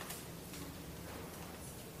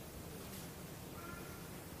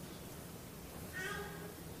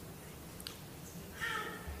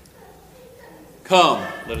Come,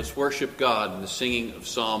 let us worship God in the singing of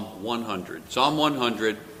Psalm 100. Psalm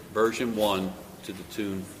 100, version 1, to the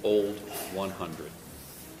tune Old 100.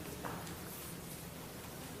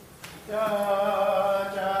 Da,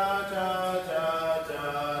 da, da, da,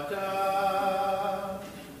 da, da.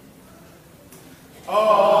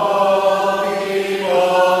 All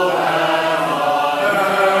people that on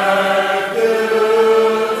earth do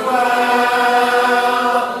dwell,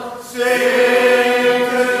 sing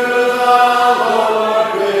to the Lord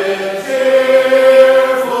with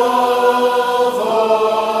cheerful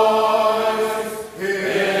voice.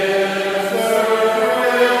 His surrender,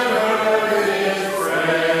 His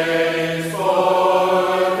praise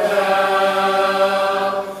foretell.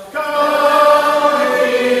 Come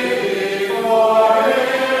ye before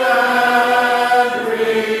Him and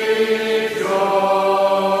rejoice.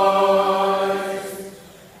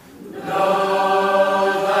 Know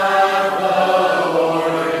that the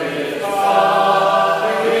Lord is God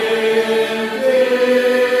indeed,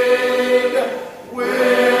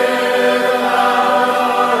 without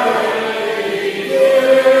any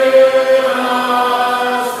given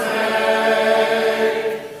us sake.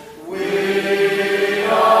 We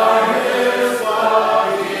are His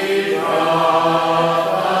flock, He doth us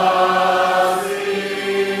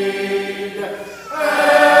lead, and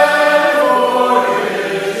for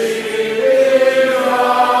His sheep He doth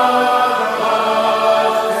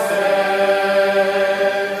us save.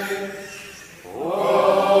 Oh,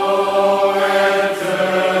 enter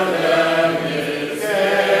them His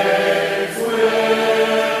gates with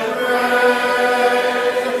praise. Worship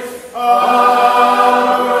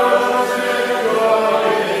God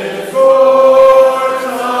His courts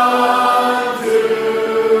unto.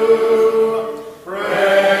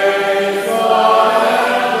 Praise God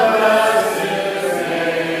and bless His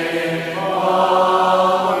name always.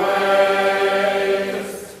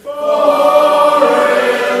 For it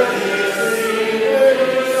is His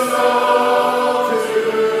so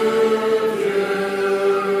to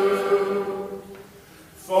do.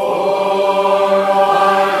 For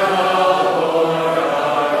I, the Lord our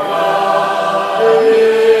God, is good.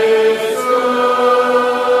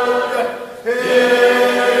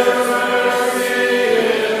 His mercy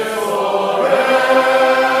is forever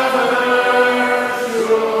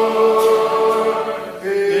sure.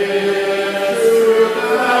 His truth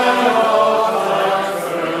at all times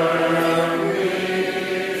firmly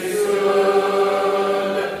stood,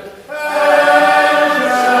 and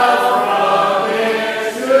shall from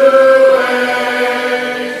age to age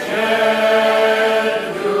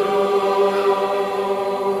endure.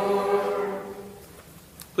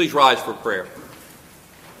 Please rise for prayer.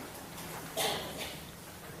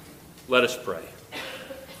 Let us pray.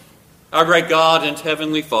 Our great God and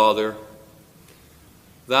heavenly Father,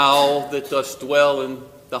 Thou that dost dwell in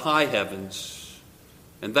the high heavens,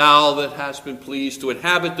 and Thou that hast been pleased to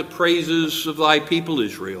inhabit the praises of Thy people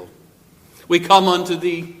Israel, we come unto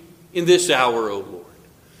Thee in this hour, O Lord.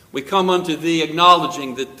 We come unto Thee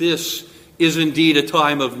acknowledging that this is indeed a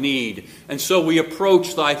time of need, and so we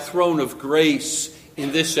approach Thy throne of grace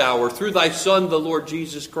in this hour through Thy Son, the Lord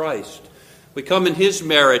Jesus Christ. We come in His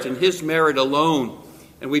merit and His merit alone,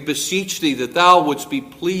 and we beseech Thee that Thou wouldst be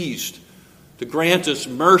pleased to grant us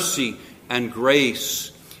mercy and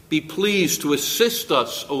grace. Be pleased to assist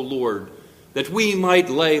us, O Lord, that we might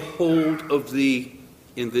lay hold of Thee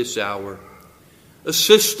in this hour.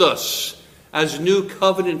 Assist us as new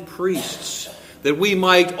covenant priests, that we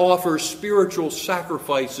might offer spiritual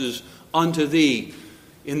sacrifices unto Thee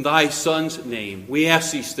in Thy Son's name. We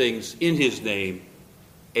ask these things in His name.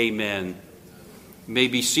 Amen. You may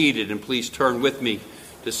be seated, and please turn with me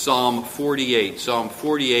to Psalm 48. Psalm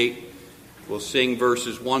 48, we'll sing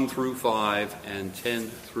verses 1 through 5 and 10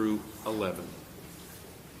 through 11.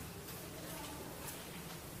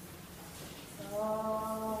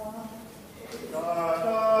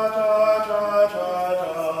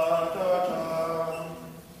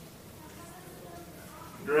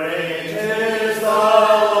 Great is the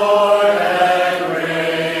Lord, and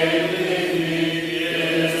greatly He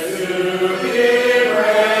is to be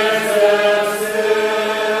praised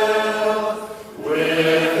still.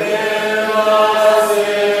 Within the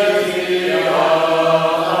city of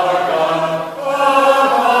our God,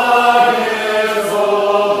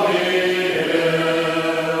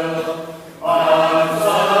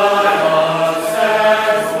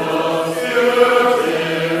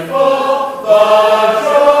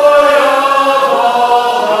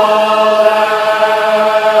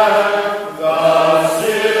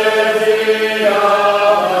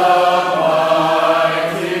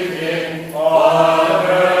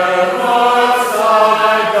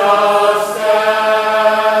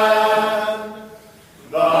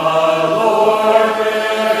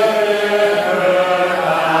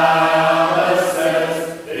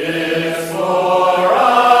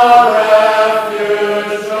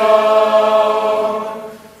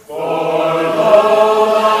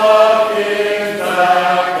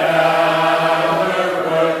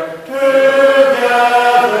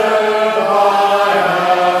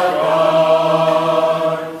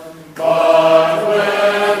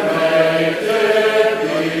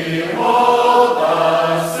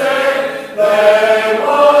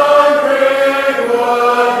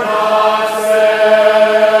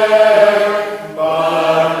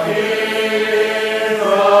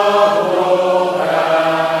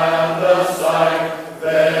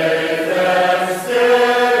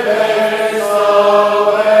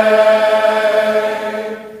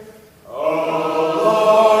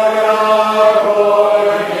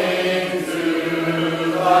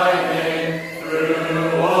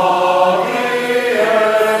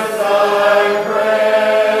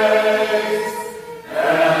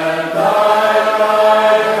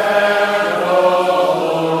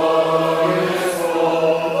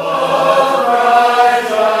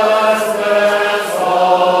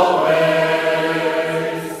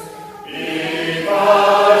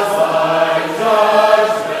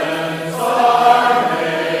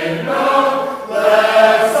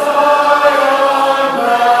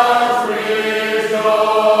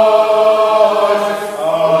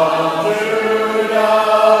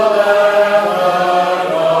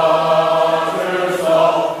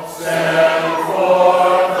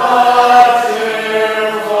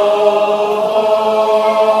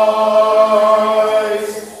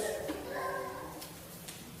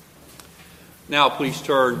 please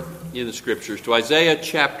turn in the Scriptures to Isaiah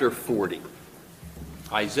chapter 40.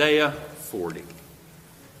 Isaiah 40.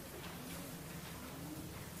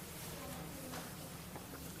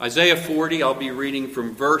 Isaiah 40, I'll be reading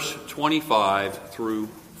from verse 25 through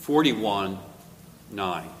 41:9.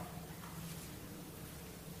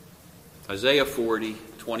 Isaiah 40,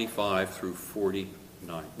 25 through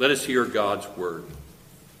 49. Let us hear God's word.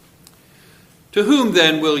 To whom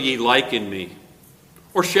then will ye liken me?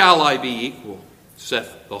 Or shall I be equal,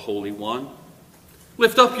 saith the Holy One?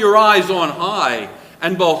 Lift up your eyes on high,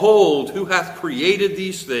 and behold, who hath created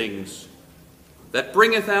these things, that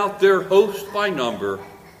bringeth out their host by number.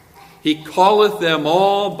 He calleth them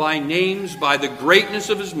all by names by the greatness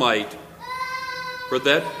of his might, for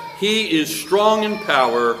that he is strong in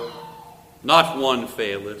power, not one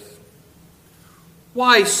faileth.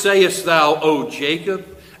 Why sayest thou, O Jacob,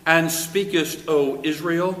 and speakest, O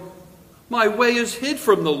Israel? My way is hid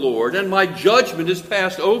from the Lord, and my judgment is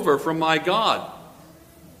passed over from my God.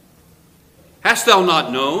 Hast thou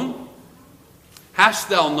not known? Hast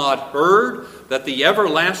thou not heard that the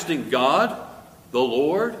everlasting God, the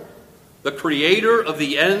Lord, the creator of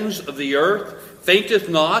the ends of the earth, fainteth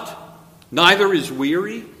not, neither is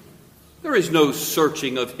weary? There is no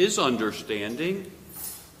searching of his understanding.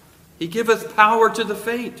 He giveth power to the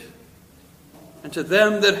faint, and to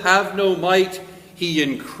them that have no might he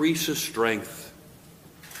increaseth strength.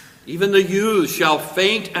 Even the youth shall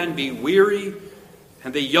faint and be weary,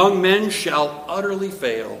 and the young men shall utterly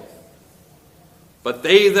fail. But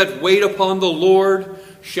they that wait upon the Lord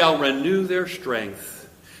shall renew their strength.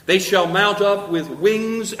 They shall mount up with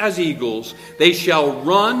wings as eagles. They shall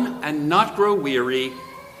run and not grow weary,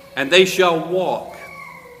 and they shall walk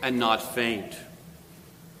and not faint.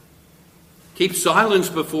 Keep silence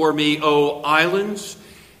before me, O islands,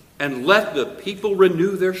 and let the people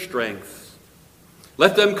renew their strength.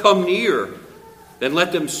 Let them come near, then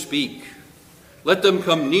let them speak. Let them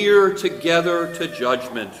come near together to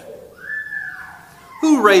judgment.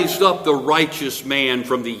 Who raised up the righteous man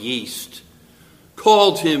from the east,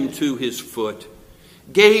 called him to his foot,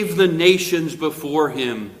 gave the nations before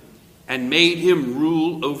him, and made him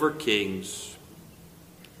rule over kings?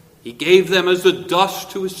 He gave them as the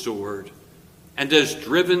dust to his sword, and as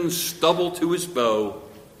driven stubble to his bow.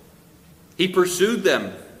 He pursued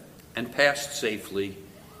them and passed safely,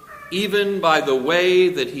 even by the way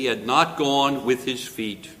that he had not gone with his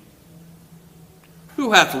feet.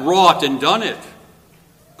 Who hath wrought and done it,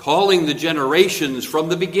 calling the generations from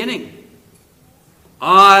the beginning?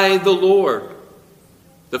 I, the Lord,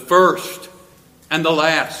 the first and the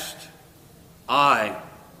last, I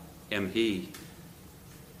am he.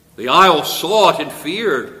 The isles saw it and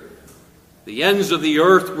feared. The ends of the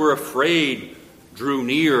earth were afraid, drew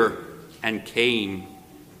near, and came.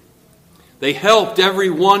 They helped every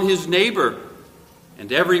one his neighbor,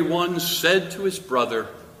 and every one said to his brother,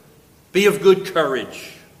 Be of good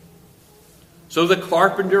courage. So the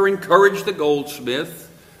carpenter encouraged the goldsmith,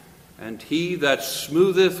 and he that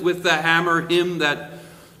smootheth with the hammer him that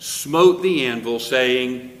smote the anvil,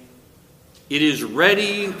 saying, It is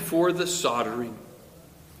ready for the soldering.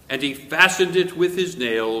 And he fastened it with his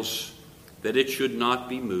nails, that it should not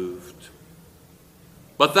be moved.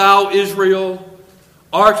 But thou, Israel,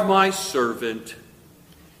 art my servant,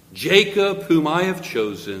 Jacob, whom I have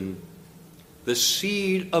chosen, the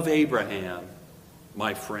seed of Abraham,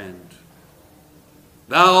 my friend.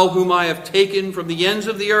 Thou, whom I have taken from the ends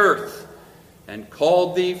of the earth, and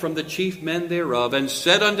called thee from the chief men thereof, and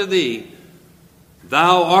said unto thee,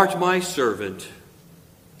 Thou art my servant,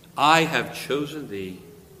 I have chosen thee,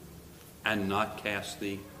 and not cast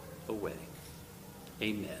thee away.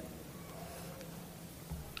 Amen.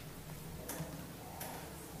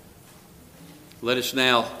 Let us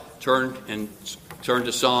now turn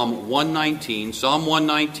to Psalm 119. Psalm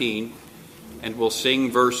 119, and we'll sing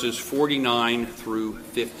verses 49 through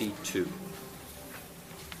 52.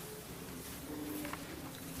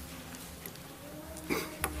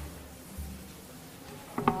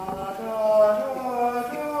 Thou to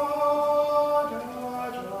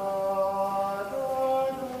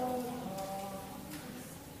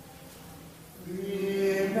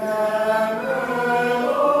thy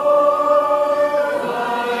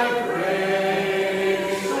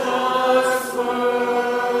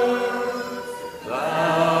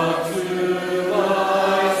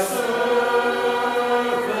servant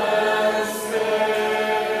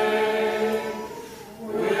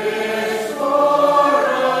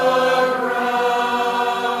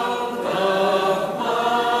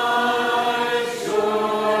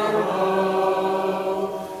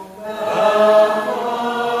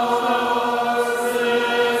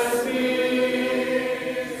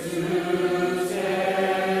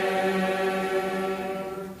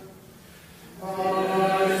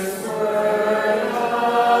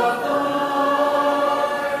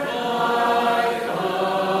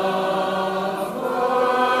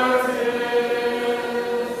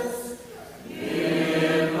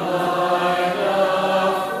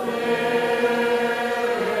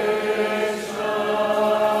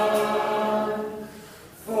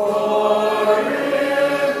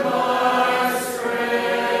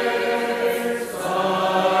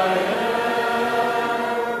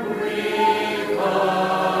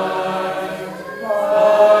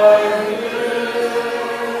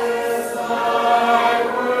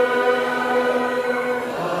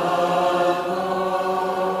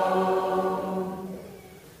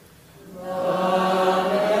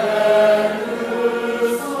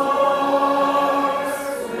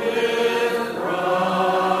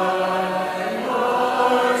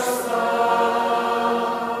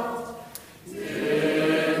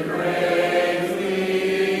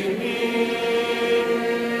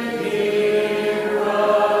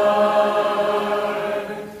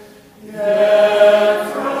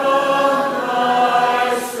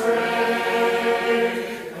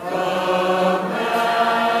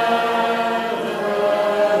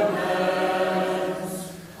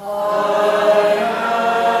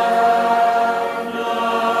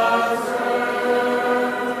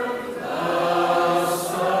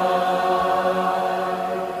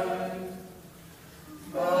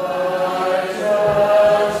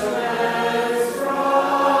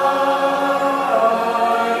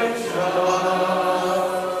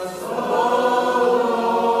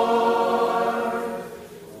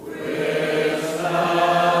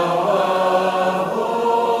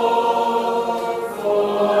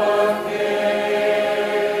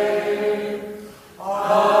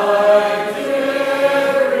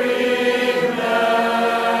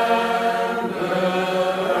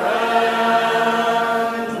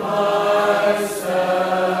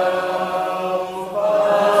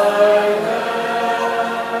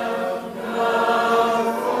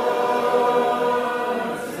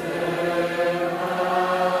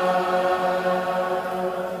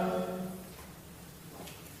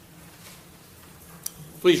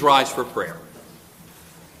Please rise for prayer.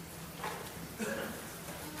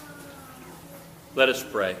 Let us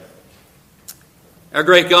pray. Our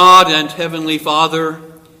great God and heavenly Father,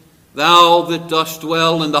 thou that dost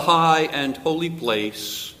dwell in the high and holy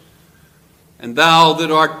place, and thou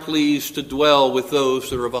that art pleased to dwell with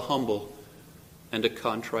those that are of a humble and a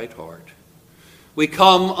contrite heart, we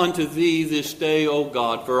come unto thee this day, O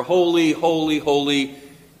God, for holy, holy, holy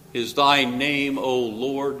is thy name, O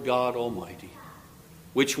Lord God Almighty,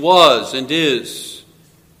 which was and is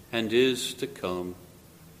to come.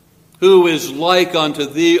 Who is like unto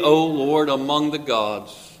thee, O Lord, among the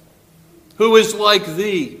gods? Who is like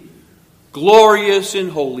thee, glorious in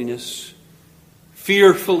holiness,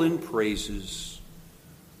 fearful in praises,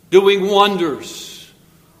 doing wonders,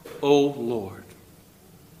 O Lord?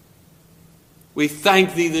 We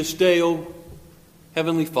thank thee this day, O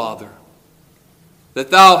Heavenly Father, that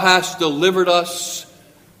thou hast delivered us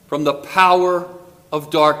from the power of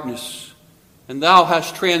darkness, and thou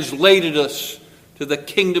hast translated us to the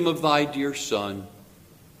kingdom of thy dear Son.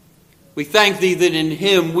 We thank thee that in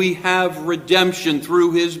him we have redemption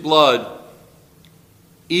through his blood,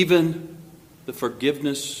 even the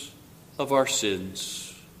forgiveness of our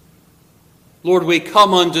sins. Lord, we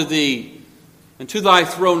come unto thee and to thy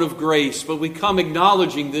throne of grace, but we come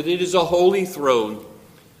acknowledging that it is a holy throne.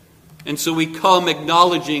 And so we come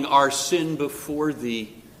acknowledging our sin before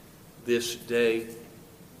thee this day,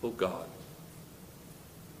 O God.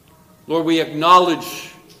 Lord, we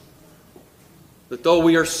acknowledge that though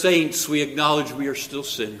we are saints, we acknowledge we are still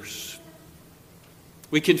sinners.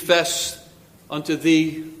 We confess unto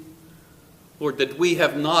thee, Lord, that we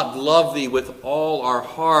have not loved thee with all our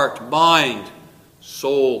heart, mind,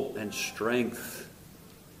 soul, and strength.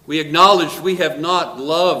 We acknowledge we have not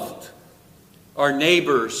loved our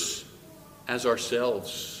neighbors as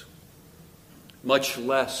ourselves, much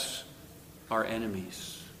less our enemies.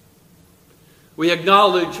 We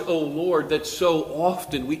acknowledge, O Lord, that so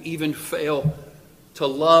often we even fail to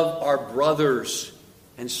love our brothers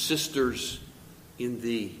and sisters in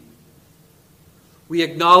thee. We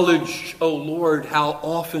acknowledge, O Lord, how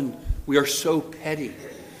often we are so petty,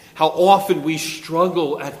 how often we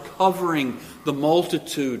struggle at covering the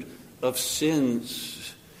multitude of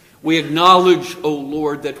sins. We acknowledge, O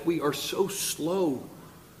Lord, that we are so slow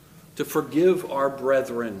to forgive our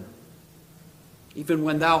brethren, even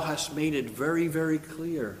when thou hast made it very, very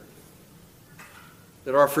clear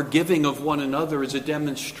that our forgiving of one another is a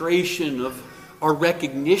demonstration of our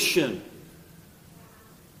recognition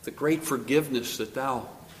of the great forgiveness that thou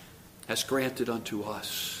hast granted unto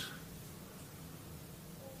us.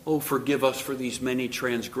 Oh, forgive us for these many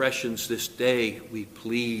transgressions this day, we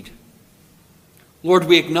plead. Lord,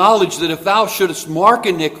 we acknowledge that if thou shouldest mark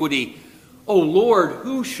iniquity, O Lord,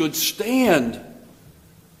 who should stand?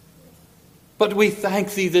 But we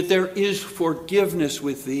thank thee that there is forgiveness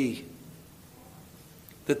with thee,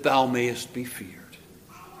 that thou mayest be feared.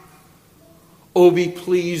 O be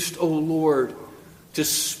pleased, O Lord, to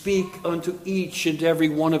speak unto each and every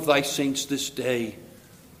one of thy saints this day.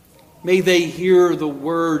 May they hear the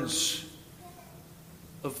words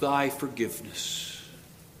of thy forgiveness.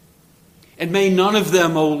 And may none of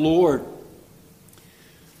them, O Lord,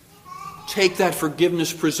 take that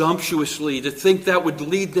forgiveness presumptuously, to think that would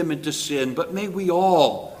lead them into sin. But may we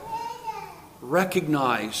all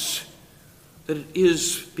recognize that it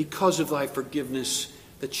is because of thy forgiveness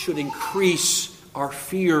that should increase our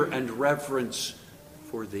fear and reverence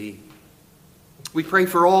for thee. We pray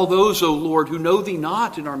for all those, O Lord, who know thee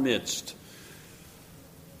not in our midst.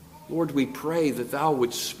 Lord, we pray that thou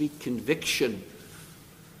wouldst speak conviction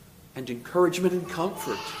and encouragement and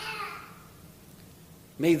comfort.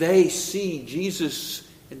 May they see Jesus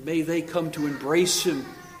and may they come to embrace him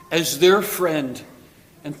as their friend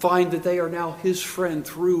and find that they are now his friend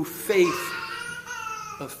through faith,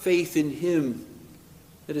 a faith in him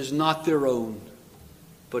that is not their own,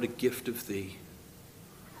 but a gift of thee.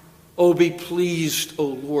 Oh, be pleased, O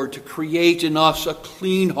Lord, to create in us a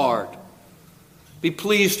clean heart. Be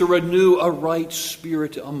pleased to renew a right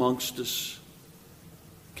spirit amongst us.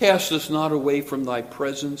 Cast us not away from thy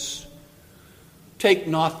presence. Take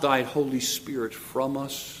not thy Holy Spirit from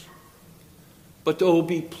us, but, oh,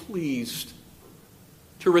 be pleased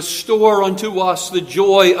to restore unto us the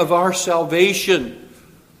joy of our salvation,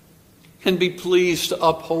 and be pleased to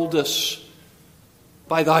uphold us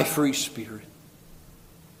by thy free Spirit.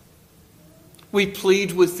 We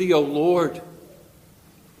plead with thee, O Lord,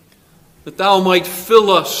 that thou might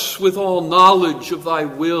fill us with all knowledge of thy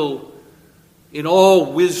will in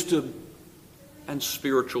all wisdom and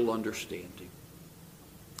spiritual understanding,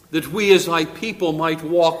 that we as thy people might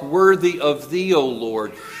walk worthy of thee, O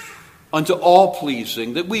Lord, unto all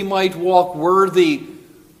pleasing, that we might walk worthy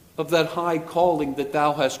of that high calling that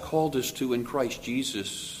thou hast called us to in Christ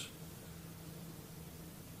Jesus.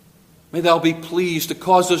 May thou be pleased to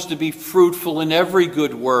cause us to be fruitful in every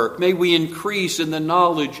good work. May we increase in the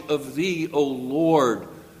knowledge of thee, O Lord.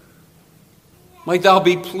 Might thou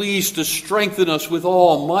be pleased to strengthen us with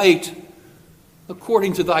all might,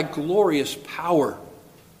 according to thy glorious power,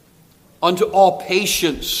 unto all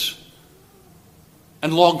patience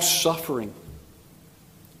and long-suffering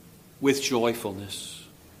with joyfulness.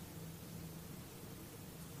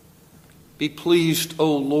 Be pleased,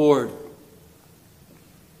 O Lord,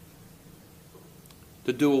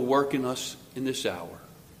 to do a work in us in this hour.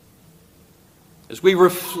 As we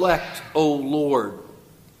reflect, O Lord,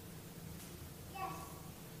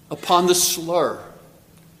 upon the slur,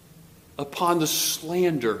 upon the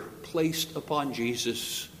slander placed upon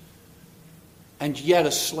Jesus, and yet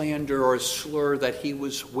a slander or a slur that he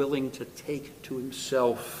was willing to take to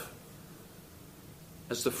himself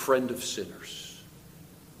as the friend of sinners.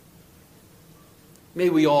 May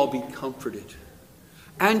we all be comforted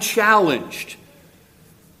and challenged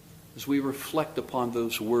as we reflect upon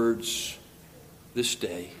those words this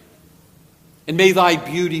day. And may thy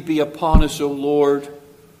beauty be upon us, O Lord,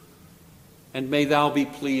 and may thou be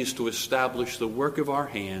pleased to establish the work of our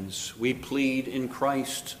hands. We plead in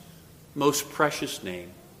Christ's most precious name.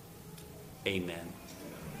 Amen.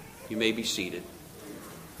 You may be seated.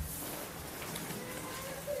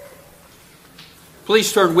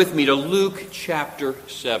 Please turn with me to Luke chapter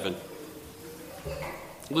 7.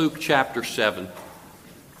 Luke chapter 7.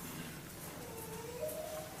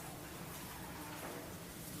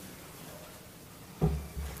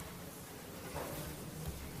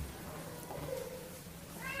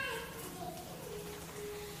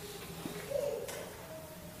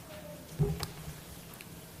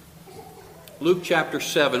 Luke chapter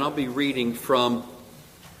 7, I'll be reading from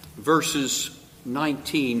verses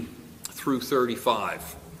 19 through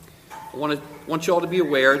 35. I want you all to be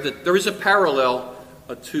aware that there is a parallel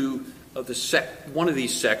to one of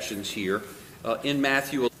these sections here in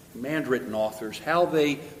Matthew, handwritten authors, how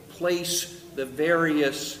they place the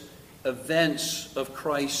various events of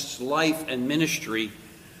Christ's life and ministry,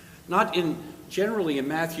 generally in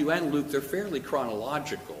Matthew and Luke, they're fairly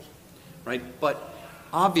chronological, right? But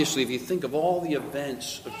obviously, if you think of all the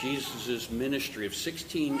events of Jesus' ministry, of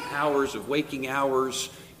 16 hours of waking hours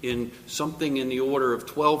in something in the order of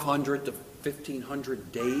 1,200 to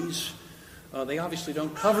 1,500 days, they obviously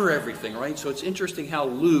don't cover everything, right? So it's interesting how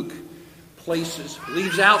Luke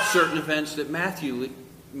leaves out certain events that Matthew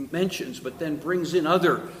mentions, but then brings in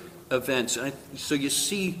other events. So you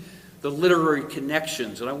see the literary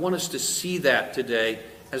connections, and I want us to see that today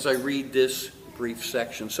as I read this brief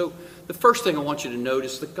section. So the first thing I want you to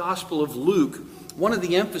notice, the Gospel of Luke, one of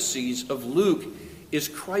the emphases of Luke is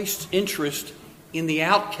Christ's interest in the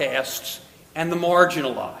outcasts and the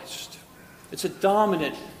marginalized. It's a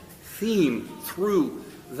dominant theme through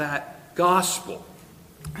that Gospel.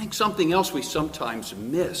 I think something else we sometimes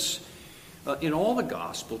miss in all the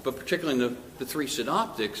Gospels, but particularly in the three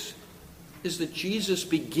synoptics, is that Jesus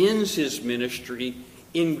begins his ministry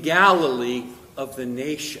in Galilee of the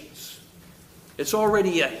nations. It's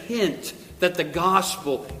already a hint that the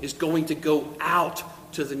gospel is going to go out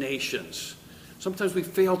to the nations. Sometimes we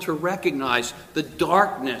fail to recognize the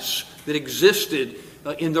darkness that existed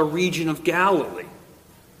in the region of Galilee.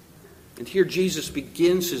 And here Jesus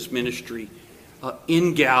begins his ministry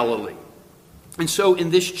in Galilee. And so in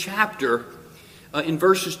this chapter, in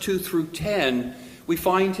verses 2 through 10, we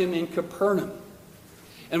find him in Capernaum.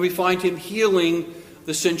 And we find him healing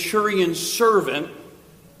the centurion's servant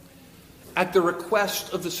at the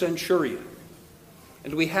request of the centurion.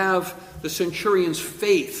 And we have the centurion's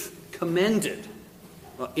faith commended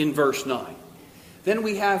in verse 9. Then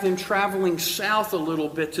we have him traveling south a little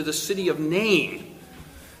bit to the city of Nain.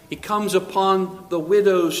 He comes upon the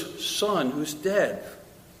widow's son who's dead,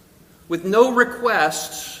 with no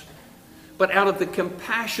requests, but out of the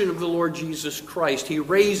compassion of the Lord Jesus Christ, he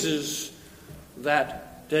raises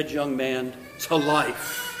that dead young man to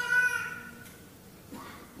life.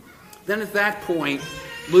 Then at that point,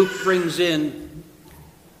 Luke brings in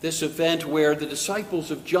this event where the disciples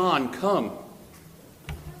of John come.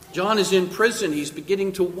 John is in prison. He's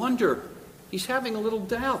beginning to wonder. He's having a little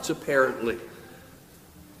doubts, apparently.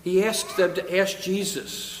 He asks them to ask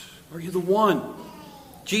Jesus, "Are you the one?"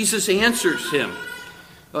 Jesus answers him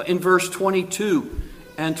in verse 22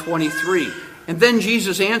 and 23. And then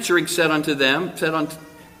Jesus answering said unto them,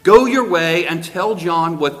 "Go your way and tell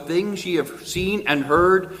John what things ye have seen and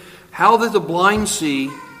heard, how that the blind see,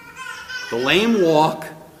 the lame walk,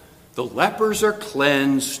 the lepers are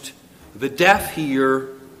cleansed, the deaf hear,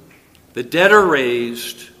 the dead are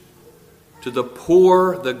raised, to the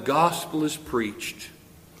poor the gospel is preached,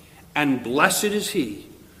 and blessed is he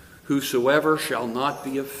whosoever shall not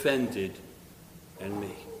be offended in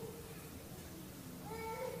me.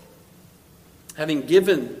 Having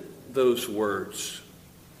given those words,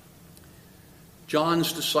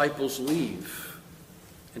 John's disciples leave.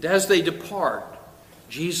 And as they depart,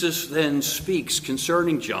 Jesus then speaks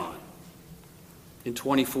concerning John in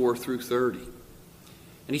 24 through 30.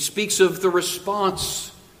 And he speaks of the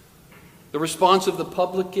response of the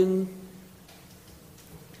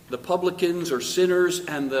publicans or sinners,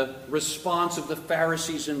 and the response of the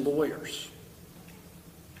Pharisees and lawyers.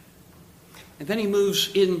 And then he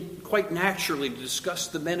moves in quite naturally to discuss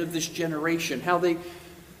the men of this generation, how the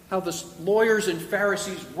lawyers and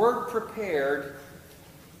Pharisees weren't prepared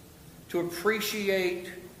to appreciate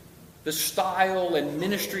the style and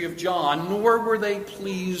ministry of John, nor were they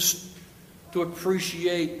pleased to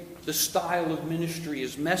appreciate the style of ministry,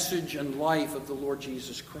 his message and life of the Lord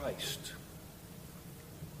Jesus Christ.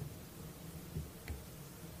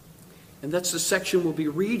 And that's the section we'll be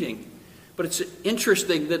reading. But it's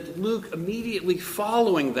interesting that Luke, immediately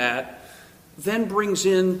following that, then brings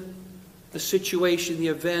in the situation, the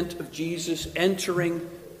event of Jesus entering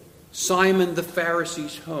Simon the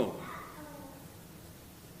Pharisee's home.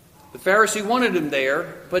 The Pharisee wanted him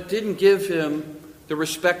there, but didn't give him the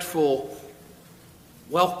respectful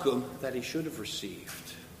welcome that he should have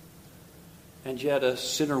received. And yet a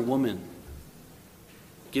sinner woman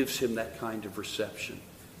gives him that kind of reception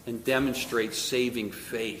and demonstrates saving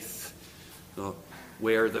faith,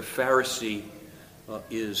 where the Pharisee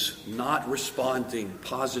is not responding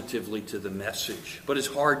positively to the message, but is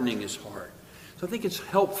hardening his heart. So I think it's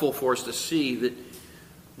helpful for us to see that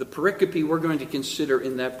the pericope we're going to consider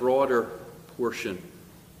in that broader portion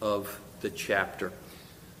of the chapter.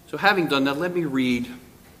 So having done that, let me read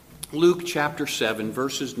Luke chapter 7,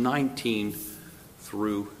 verses 19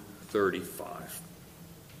 through 35.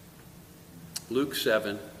 Luke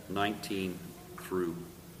 7, 19 through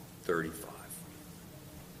 35.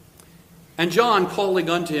 And John, calling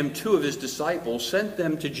unto him 2 of his disciples, sent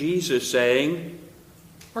them to Jesus, saying,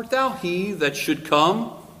 Art thou he that should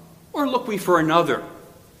come, or look we for another?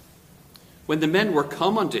 When the men were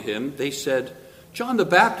come unto him, they said, John the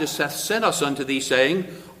Baptist hath sent us unto thee, saying,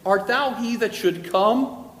 Art thou he that should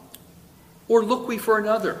come, or look we for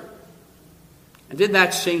another? And in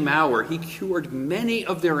that same hour he cured many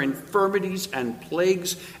of their infirmities and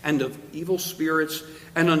plagues and of evil spirits,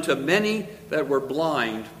 and unto many that were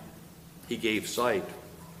blind he gave sight.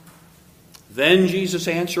 Then Jesus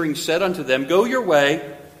answering said unto them, Go your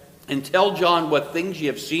way, and tell John what things ye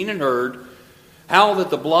have seen and heard, how that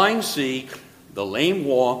the blind see, the lame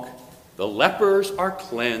walk, the lepers are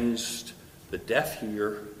cleansed, the deaf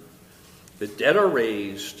hear, the dead are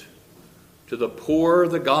raised, to the poor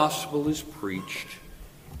the gospel is preached,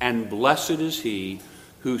 and blessed is he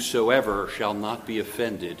whosoever shall not be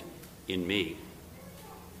offended in me.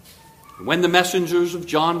 When the messengers of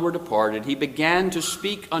John were departed, he began to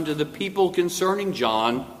speak unto the people concerning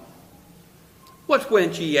John. What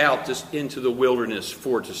went ye out into the wilderness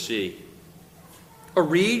for to see? A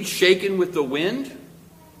reed shaken with the wind?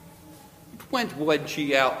 What went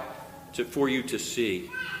ye out for you to see?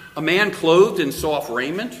 A man clothed in soft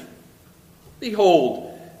raiment?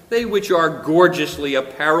 Behold, they which are gorgeously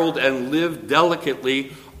apparelled and live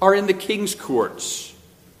delicately are in the king's courts.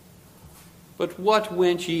 But what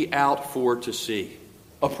went ye out for to see?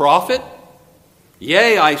 A prophet?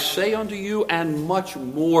 Yea, I say unto you, and much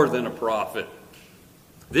more than a prophet.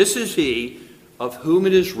 This is he of whom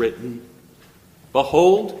it is written,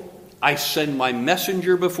 Behold, I send my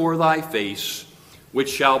messenger before thy face, which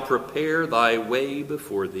shall prepare thy way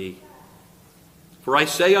before thee. For I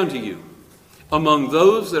say unto you, among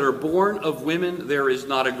those that are born of women there is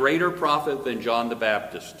not a greater prophet than John the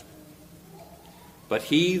Baptist. But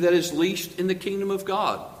he that is least in the kingdom of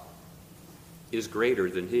God is greater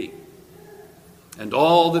than he. And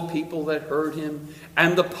all the people that heard him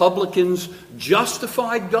and the publicans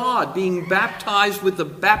justified God, being baptized with the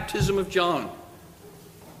baptism of John.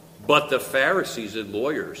 But the Pharisees and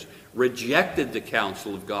lawyers rejected the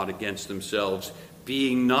counsel of God against themselves,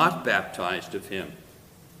 being not baptized of him.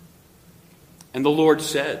 And the Lord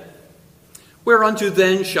said, Whereunto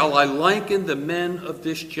then shall I liken the men of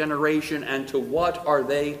this generation, and to what are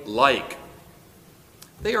they like?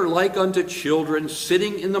 They are like unto children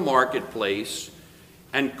sitting in the marketplace,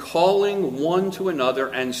 and calling one to another,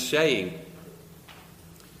 and saying,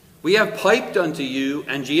 We have piped unto you,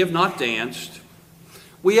 and ye have not danced.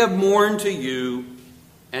 We have mourned to you,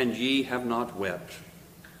 and ye have not wept.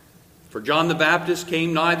 For John the Baptist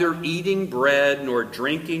came neither eating bread nor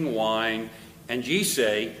drinking wine, and ye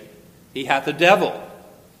say, he hath a devil.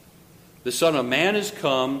 The Son of Man is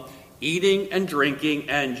come, eating and drinking,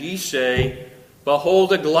 and ye say,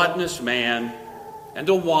 behold a gluttonous man, and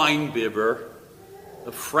a winebibber,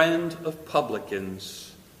 a friend of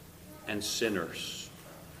publicans and sinners.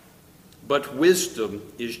 But wisdom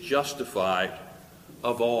is justified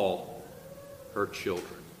of all her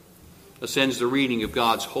children. Thus ends the reading of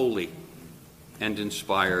God's holy and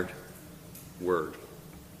inspired word.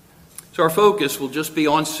 So our focus will just be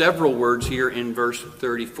on several words here in verse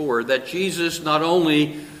 34, that Jesus not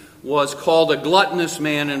only was called a gluttonous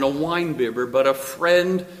man and a winebibber, but a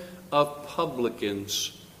friend of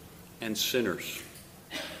publicans and sinners.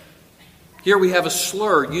 Here we have a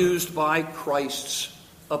slur used by Christ's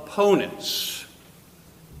opponents.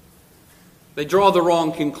 They draw the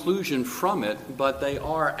wrong conclusion from it, but they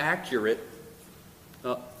are accurate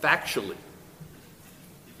factually.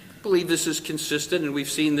 I believe this is consistent, and we've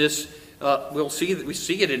seen this. We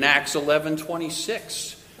see it in Acts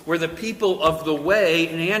 11:26, where the people of the way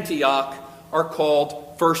in Antioch are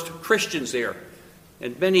called first Christians there,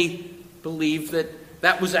 and many believe that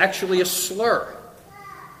that was actually a slur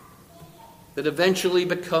that eventually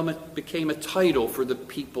became a title for the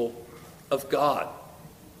people of God.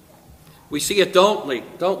 We see it, don't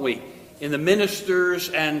we, in the ministers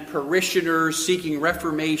and parishioners seeking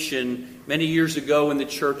Reformation many years ago in the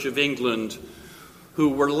Church of England, who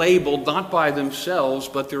were labeled not by themselves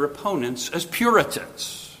but their opponents as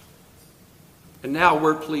Puritans. And now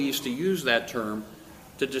we're pleased to use that term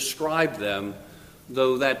to describe them,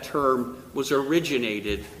 though that term was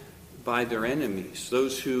originated by their enemies,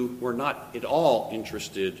 those who were not at all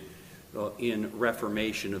interested in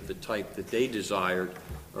Reformation of the type that they desired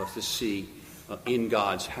to see in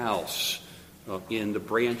God's house, in the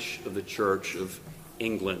branch of the Church of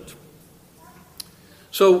England.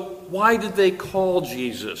 So why did they call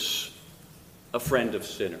Jesus a friend of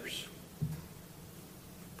sinners?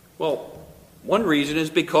 Well, one reason is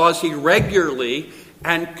because he regularly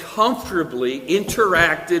and comfortably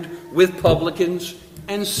interacted with publicans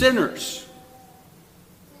and sinners.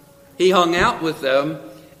 He hung out with them,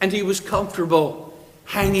 and he was comfortable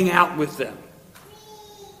hanging out with them.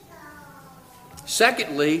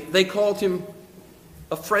 Secondly, they called him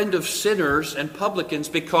a friend of sinners and publicans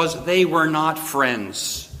because they were not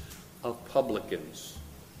friends of publicans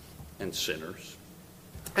and sinners.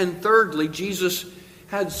 And thirdly, Jesus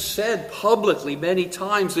had said publicly many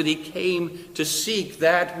times that he came to seek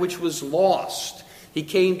that which was lost. He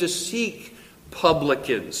came to seek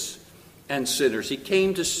publicans and sinners. He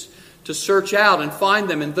came to search out and find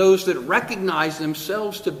them, and those that recognize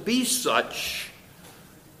themselves to be such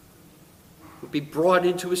would be brought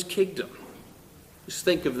into his kingdom. Just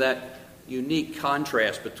think of that unique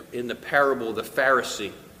contrast in the parable of the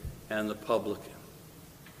Pharisee and the publican,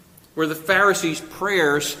 where the Pharisee's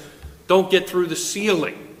prayers don't get through the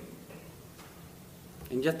ceiling,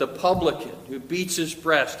 and yet the publican who beats his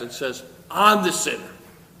breast and says, I'm the sinner.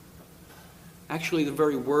 Actually, the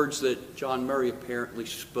very words that John Murray apparently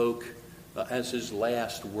spoke as his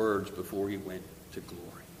last words before he went to glory.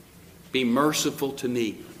 Be merciful to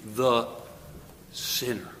me, the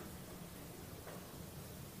sinner.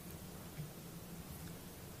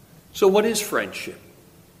 So what is friendship?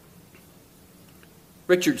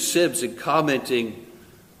 Richard Sibbes, in commenting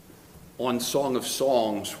on Song of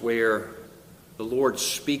Songs, where the Lord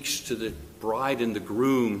speaks to the bride and the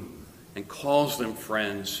groom and calls them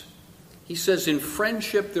friends, he says, in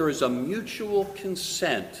friendship there is a mutual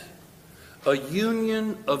consent, a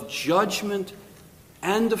union of judgment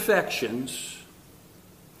and affections.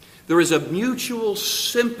 There is a mutual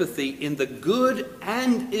sympathy in the good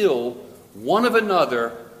and ill one of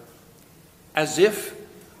another, as if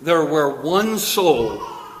there were one soul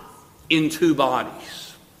in two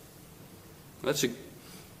bodies. That's a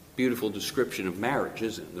beautiful description of marriage,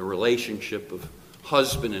 isn't it? The relationship of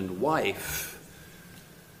husband and wife.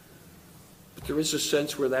 But there is a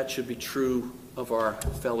sense where that should be true of our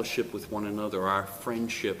fellowship with one another, our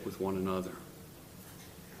friendship with one another.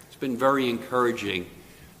 It's been very encouraging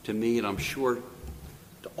to me, and I'm sure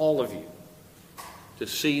to all of you, to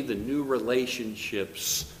see the new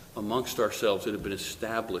relationships amongst ourselves that have been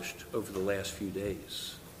established over the last few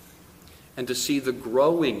days, and to see the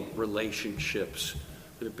growing relationships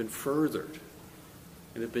that have been furthered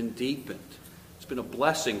and have been deepened. It's been a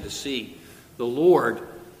blessing to see the Lord,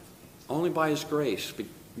 only by his grace,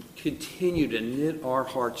 continue to knit our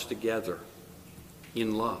hearts together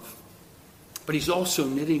in love. But he's also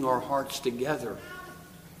knitting our hearts together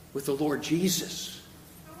with the Lord Jesus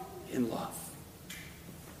in love.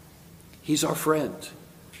 He's our friend.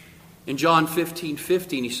 In John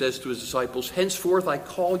 15:15, he says to his disciples, "Henceforth I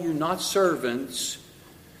call you not servants,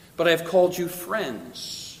 but I have called you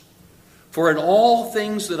friends. For in all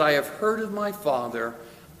things that I have heard of my Father,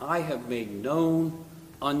 I have made known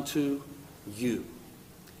unto you."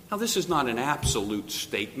 Now, this is not an absolute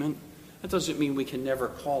statement. That doesn't mean we can never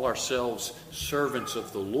call ourselves servants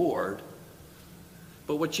of the Lord.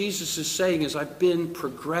 But what Jesus is saying is, I've been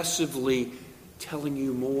progressively telling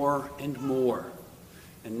you more and more.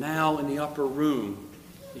 And now in the upper room,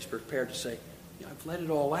 he's prepared to say, I've let it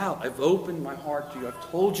all out. I've opened my heart to you.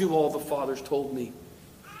 I've told you all the Father's told me.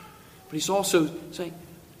 But he's also saying,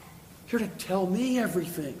 you're to tell me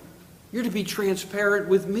everything. You're to be transparent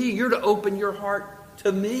with me. You're to open your heart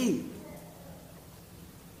to me.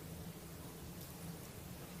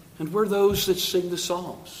 And we're those that sing the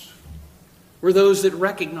Psalms. We're those that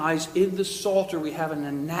recognize in the Psalter we have an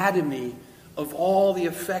anatomy of all the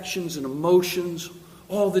affections and emotions,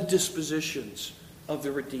 all the dispositions of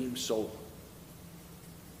the redeemed soul.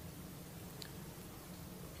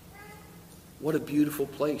 What a beautiful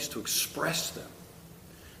place to express them.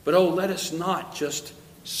 But let us not just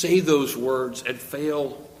say those words and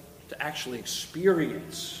fail to actually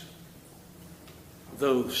experience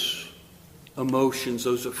those emotions,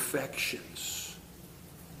 those affections.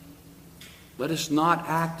 Let us not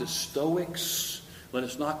act as Stoics. Let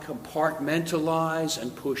us not compartmentalize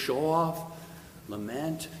and push off,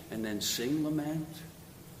 lament, and then sing lament,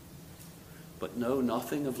 but know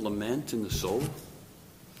nothing of lament in the soul.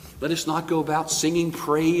 Let us not go about singing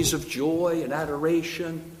praise of joy and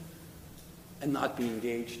adoration and not be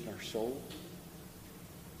engaged in our soul.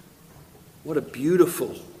 What a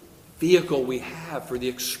beautiful vehicle we have for the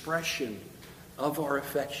expression of our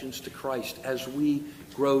affections to Christ as we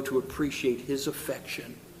grow to appreciate his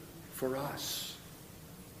affection for us.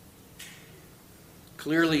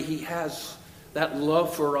 Clearly, he has that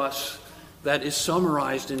love for us that is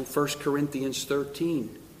summarized in 1 Corinthians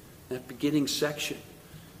 13, that beginning section.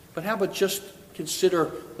 But how about just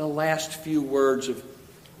consider the last few words of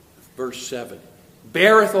verse 7.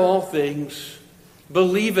 Beareth all things,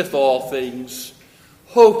 believeth all things,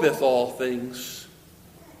 hopeth all things,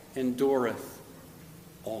 endureth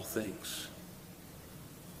all things.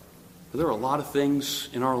 Are there a lot of things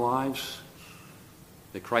in our lives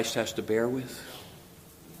that Christ has to bear with?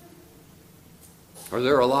 Are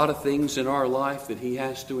there a lot of things in our life that he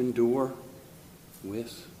has to endure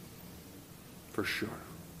with? For sure.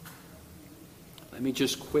 Let me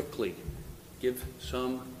just quickly give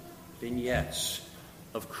some vignettes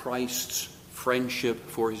of Christ's friendship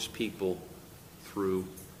for his people through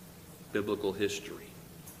biblical history.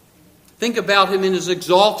 Think about him in his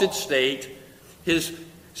exalted state, his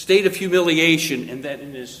state of humiliation, and then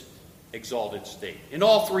in his exalted state. In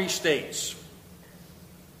all three states.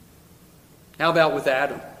 How about with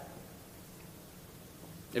Adam?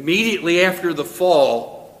 Immediately after the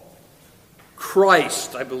fall,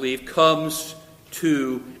 Christ, I believe, comes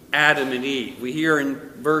to Adam and Eve. We hear in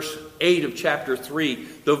verse 8 of chapter 3,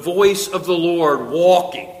 the voice of the Lord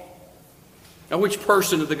walking. Now, which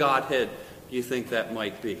person of the Godhead do you think that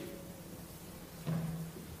might be?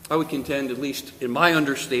 I would contend, at least in my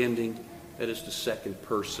understanding, that is the second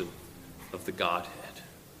person of the Godhead.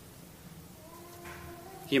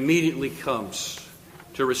 He immediately comes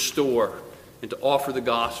to restore and to offer the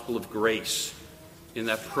gospel of grace in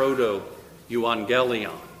that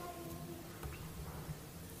proto-euangelion.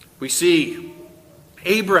 We see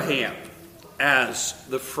Abraham as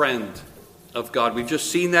the friend of God. We've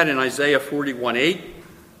just seen that in Isaiah 41:8.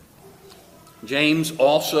 James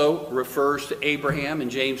also refers to Abraham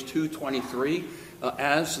in James 2:23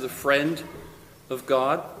 as the friend of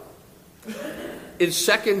God. In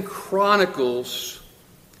 2 Chronicles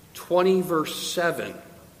 20 verse 7,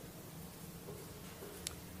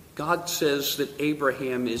 God says that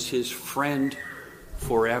Abraham is his friend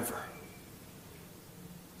forever.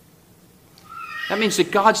 That means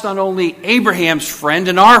that God's not only Abraham's friend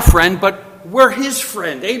and our friend, but we're his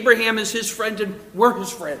friend. Abraham is his friend and we're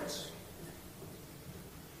his friends.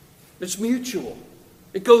 It's mutual.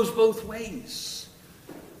 It goes both ways.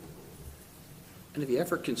 And have you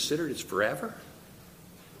ever considered it's forever?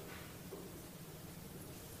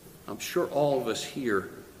 I'm sure all of us here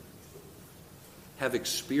have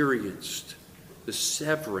experienced the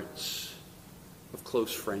severance of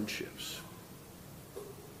close friendships.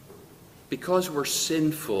 Because we're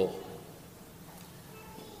sinful,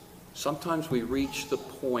 sometimes we reach the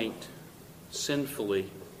point sinfully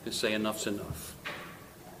to say enough's enough.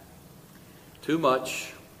 Too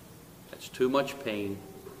much. That's too much pain.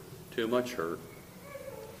 Too much hurt.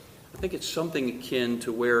 I think it's something akin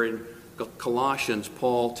to where in Colossians,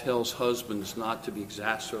 Paul tells husbands not to be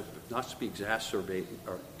not to be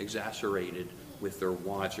exacerbated with their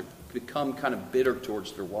wives or become kind of bitter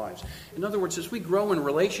towards their wives. In other words, as we grow in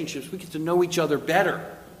relationships, we get to know each other better.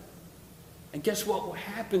 And guess what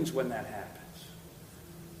happens when that happens?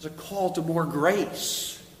 There's a call to more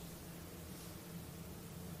grace.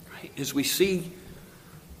 Right? As we see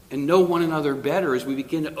and know one another better, as we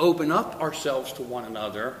begin to open up ourselves to one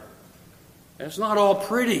another, and it's not all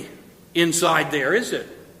pretty inside there, is it?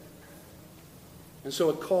 And so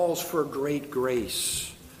it calls for great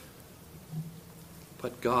grace.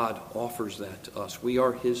 But God offers that to us. We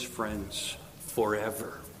are His friends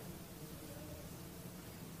forever.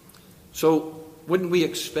 So wouldn't we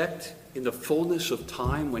expect in the fullness of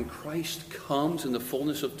time, when Christ comes in the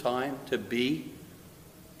fullness of time, to be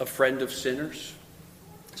a friend of sinners?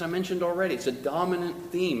 As I mentioned already, it's a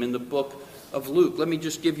dominant theme in the book of Luke. Let me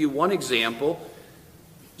just give you one example.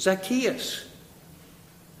 Zacchaeus.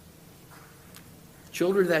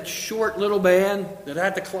 Children, that short little man that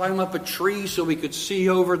had to climb up a tree so he could see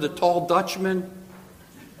over the tall Dutchman.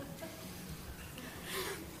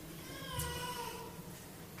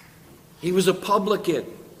 He was a publican.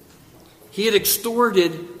 He had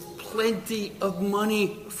extorted plenty of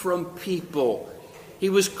money from people. He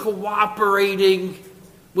was cooperating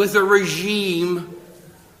with a regime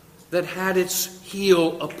that had its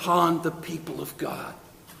heel upon the people of God.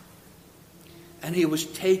 And he was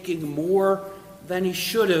taking more than he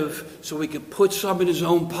should have so he could put some in his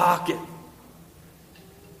own pocket.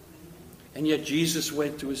 And yet Jesus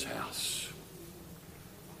went to his house.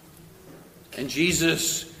 And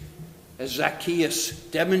Jesus, as Zacchaeus,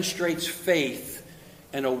 demonstrates faith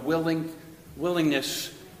and a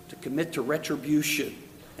willingness to commit to retribution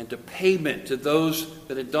and to payment to those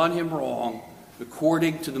that had done him wrong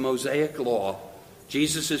according to the Mosaic law.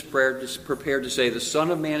 Jesus is prepared to say, the Son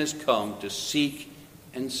of Man has come to seek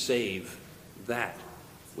and save that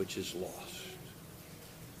which is lost.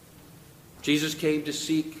 Jesus came to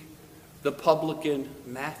seek the publican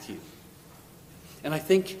Matthew. And I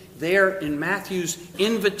think there in Matthew's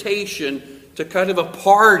invitation to kind of a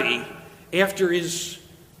party after his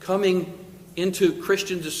coming into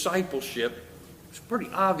Christian discipleship, it's pretty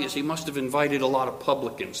obvious he must have invited a lot of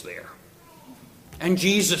publicans there. And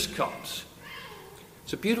Jesus comes.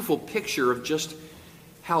 It's a beautiful picture of just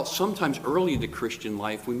how sometimes early in the Christian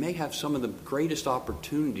life we may have some of the greatest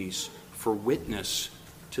opportunities for witness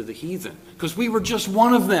to the heathen, because we were just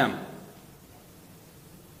one of them.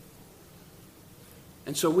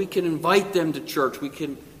 And so we can invite them to church. We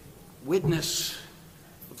can witness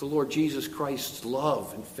of the Lord Jesus Christ's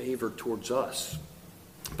love and favor towards us.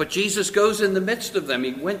 But Jesus goes in the midst of them.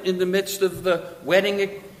 He went in the midst of the wedding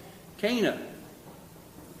at Cana.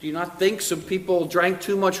 Do you not think some people drank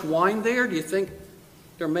too much wine there? Do you think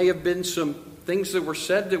there may have been some things that were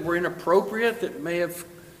said that were inappropriate that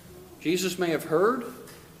Jesus may have heard?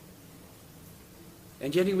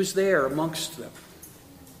 And yet he was there amongst them.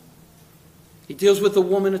 He deals with the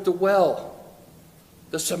woman at the well,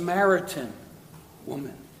 the Samaritan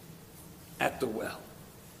woman at the well.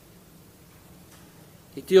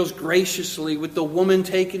 He deals graciously with the woman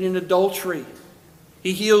taken in adultery.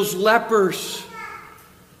 He heals lepers,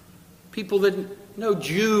 people that no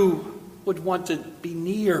Jew would want to be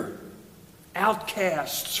near,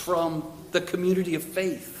 outcasts from the community of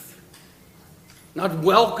faith, not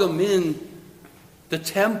welcome in the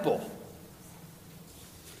temple.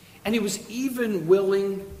 And he was even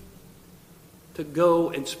willing to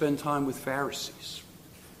go and spend time with Pharisees.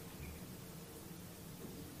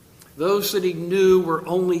 Those that he knew were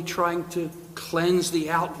only trying to cleanse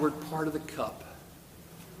the outward part of the cup,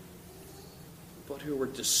 but who were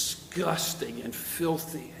disgusting and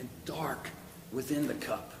filthy and dark within the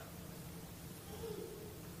cup.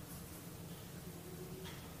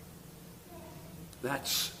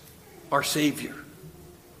 That's our Savior.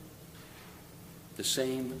 The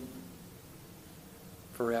same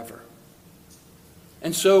forever.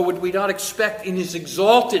 And so would we not expect in his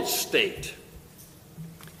exalted state,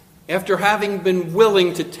 after having been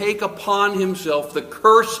willing to take upon himself the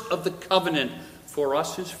curse of the covenant for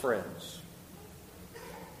us, his friends,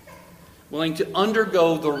 willing to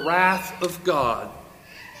undergo the wrath of God,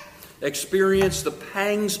 experience the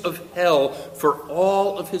pangs of hell for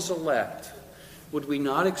all of his elect, would we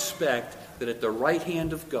not expect that at the right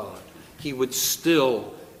hand of God, he would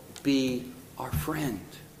still be our friend?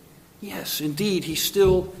 Yes, indeed, he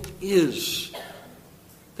still is.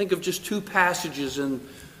 Think of just two passages in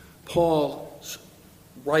Paul's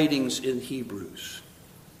writings in Hebrews.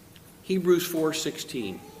 Hebrews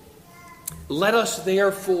 4:16. Let us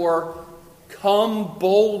therefore come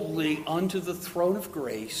boldly unto the throne of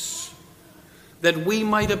grace, that we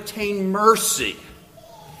might obtain mercy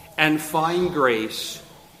and find grace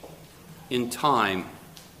in time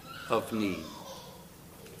of need.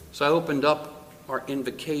 So I opened up our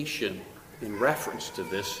invocation in reference to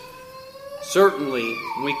this. Certainly,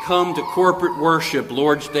 when we come to corporate worship,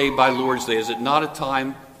 Lord's Day by Lord's Day, is it not a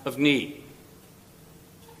time of need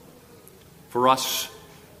for us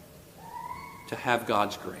to have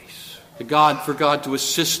God's grace, for God to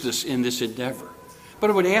assist us in this endeavor? But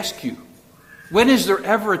I would ask you, when is there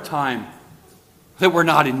ever a time that we're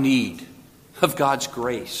not in need of God's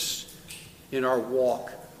grace in our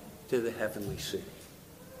walk to the heavenly city?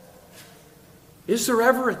 Is there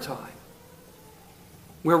ever a time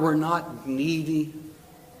where we're not needy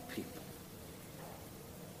people?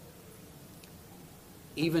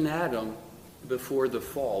 Even Adam, before the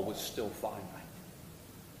fall, was still finite.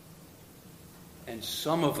 And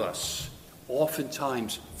some of us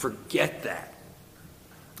oftentimes forget that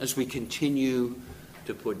as we continue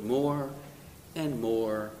to put more and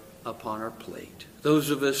more upon our plate. Those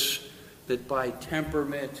of us that by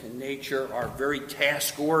temperament and nature are very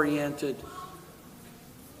task-oriented,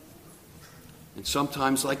 and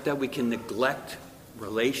sometimes like that we can neglect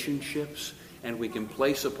relationships, and we can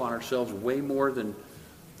place upon ourselves way more than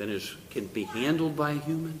can be handled by a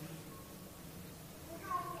human.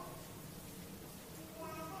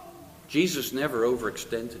 Jesus never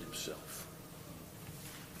overextended himself,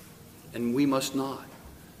 and we must not.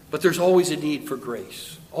 But there's always a need for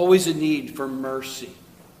grace, always a need for mercy.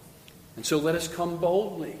 And so let us come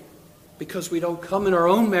boldly, because we don't come in our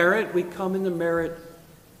own merit, we come in the merit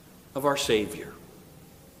of our Savior,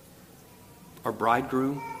 our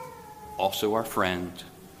bridegroom, also our friend,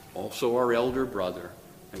 also our elder brother.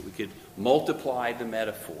 And we could multiply the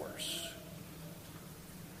metaphors.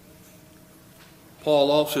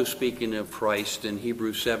 Paul, also speaking of Christ in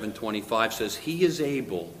Hebrews 7:25, says, He is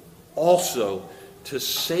able also to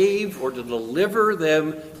save or to deliver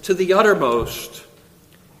them to the uttermost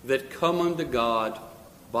that come unto God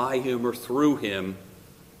by him or through him.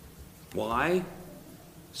 Why?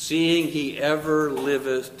 Seeing he ever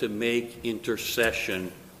liveth to make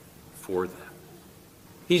intercession for them.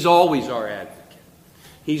 He's always our advocate.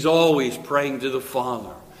 He's always praying to the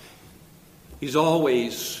Father. He's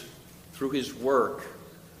always, through his work,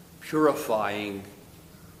 purifying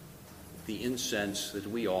the incense that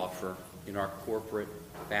we offer in our corporate,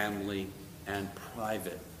 family, and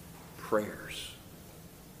private prayers.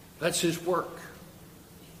 That's his work.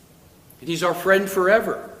 And he's our friend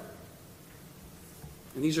forever.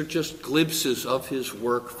 And these are just glimpses of his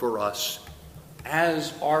work for us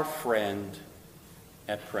as our friend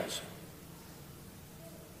at present.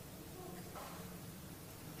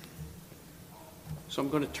 So I'm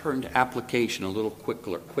going to turn to application a little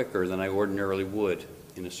quicker than I ordinarily would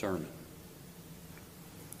in a sermon.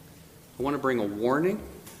 I want to bring a warning,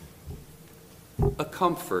 a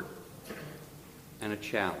comfort, and a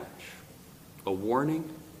challenge. A warning,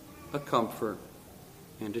 a comfort,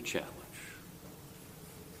 and a challenge.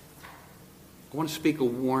 I want to speak a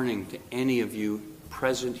warning to any of you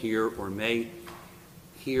present here or may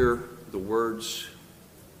hear the words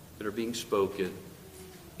that are being spoken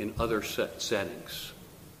in other settings.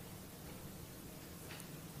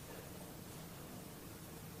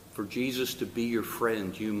 For Jesus to be your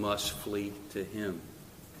friend, you must flee to him.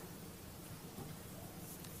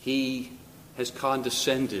 He has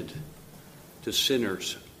condescended to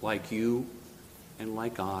sinners like you and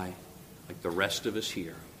like I, like the rest of us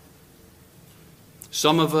here.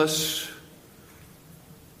 Some of us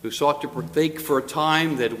who sought to think for a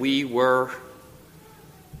time that we were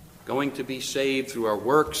going to be saved through our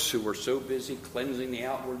works, who were so busy cleansing the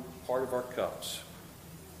outward part of our cups.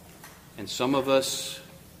 And some of us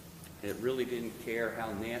that really didn't care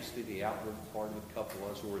how nasty the outward part of the cup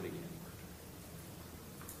was or the inward,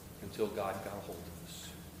 until God got a hold of us.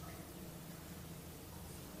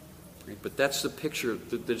 But that's the picture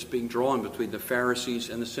that's being drawn between the Pharisees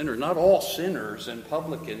and the sinners. Not all sinners and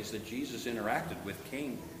publicans that Jesus interacted with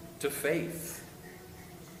came to faith.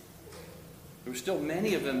 There were still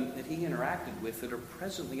many of them that he interacted with that are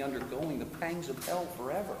presently undergoing the pangs of hell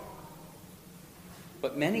forever.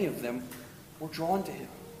 But many of them were drawn to him.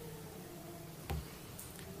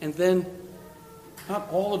 And then,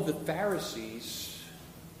 not all of the Pharisees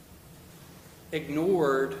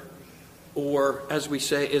ignored, or as we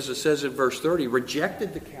say, as it says in verse 30,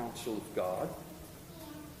 rejected the counsel of God.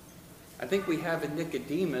 I think we have in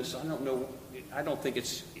Nicodemus, I don't think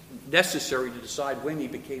it's necessary to decide when he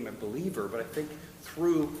became a believer, but I think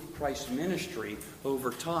through Christ's ministry over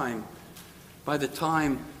time, by the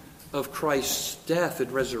time of Christ's death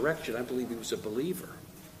and resurrection, I believe he was a believer.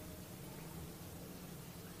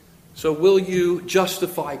 So will you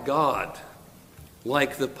justify God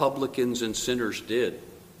like the publicans and sinners did,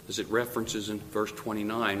 as it references in verse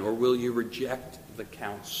 29? Or will you reject the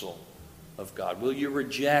counsel of God? Will you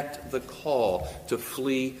reject the call to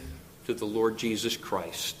flee to the Lord Jesus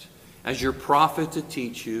Christ as your prophet to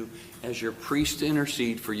teach you, as your priest to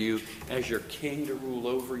intercede for you, as your king to rule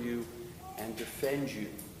over you and defend you?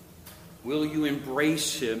 Will you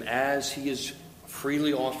embrace him as he is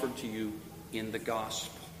freely offered to you in the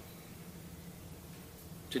gospel?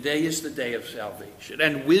 Today is the day of salvation,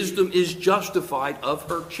 and wisdom is justified of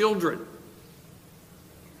her children.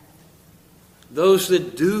 Those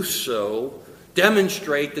that do so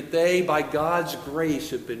demonstrate that they, by God's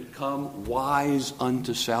grace, have become wise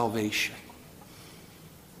unto salvation.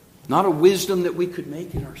 Not a wisdom that we could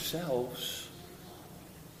make in ourselves.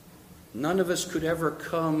 None of us could ever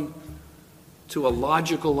come to a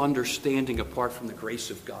logical understanding apart from the grace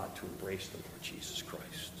of God to embrace the Lord Jesus Christ.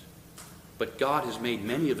 But God has made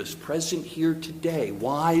many of us present here today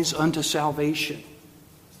wise unto salvation.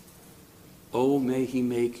 Oh, may he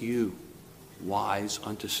make you wise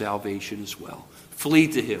unto salvation as well. Flee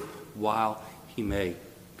to him while he may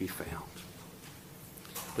be found.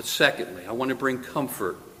 But secondly, I want to bring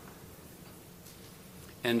comfort.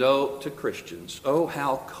 And to Christians,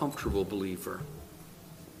 how comfortable, believer,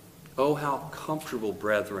 how comfortable,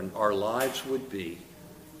 brethren, our lives would be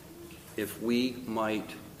if we might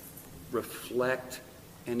reflect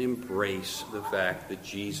and embrace the fact that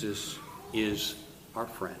Jesus is our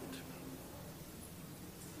friend.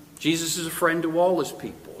 Jesus is a friend to all his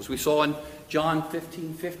people. As we saw in John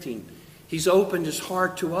 15:15, he's opened his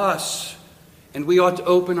heart to us, and we ought to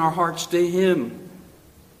open our hearts to him.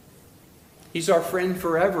 He's our friend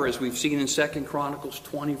forever, as we've seen in 2 Chronicles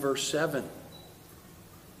 20, verse 7.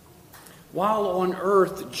 While on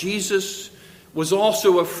earth, Jesus was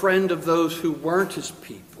also a friend of those who weren't his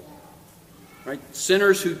people. Right?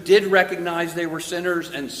 Sinners who did recognize they were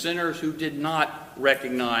sinners, and sinners who did not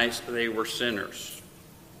recognize they were sinners.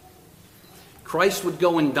 Christ would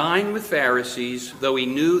go and dine with Pharisees, though he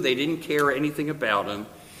knew they didn't care anything about him.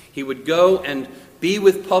 He would go and be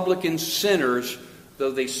with publican sinners,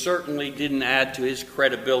 though they certainly didn't add to his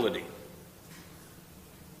credibility.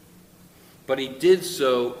 But he did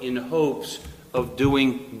so in hopes of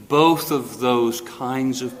doing both of those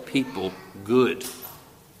kinds of people good.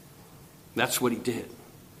 That's what he did.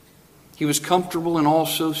 He was comfortable in all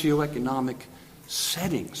socioeconomic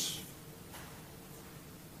settings.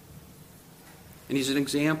 And he's an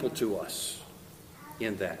example to us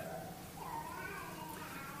in that.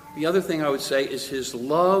 The other thing I would say is his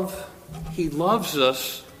love. He loves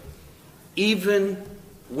us even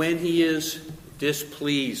when he is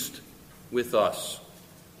displeased with us.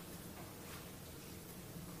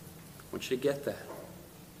 I want you to get that.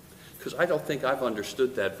 Because I don't think I've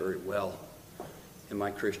understood that very well in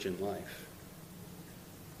my Christian life.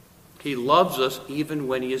 He loves us even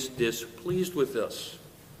when he is displeased with us.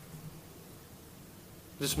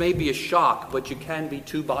 This may be a shock, but you can be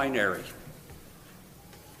too binary.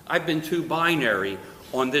 I've been too binary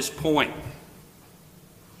on this point.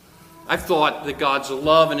 I thought that God's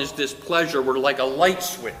love and his displeasure were like a light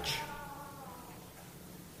switch.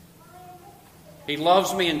 He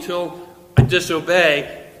loves me until I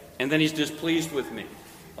disobey, and then he's displeased with me.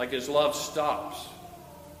 Like his love stops.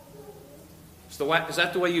 Is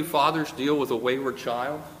that the way you fathers deal with a wayward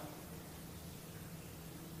child?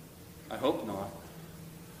 I hope not.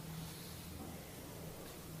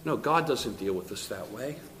 No, God doesn't deal with us that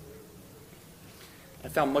way. I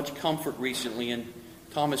found much comfort recently in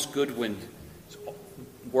Thomas Goodwin's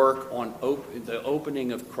work on the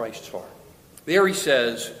opening of Christ's heart. There he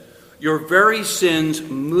says, your very sins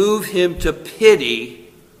move him to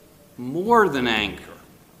pity more than anger.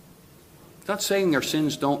 He's not saying their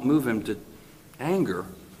sins don't move him to anger,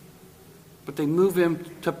 but they move him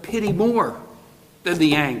to pity more than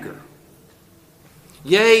the anger.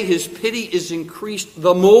 Yea, his pity is increased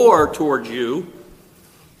the more toward you,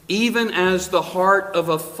 even as the heart of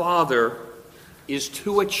a father is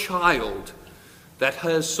to a child that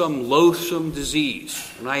has some loathsome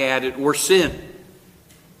disease. And I added, or sin.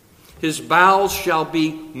 His bowels shall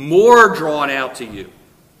be more drawn out to you.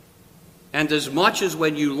 And as much as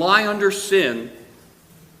when you lie under sin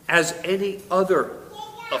as any other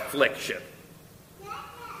affliction.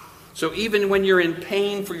 So even when you're in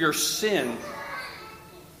pain for your sin,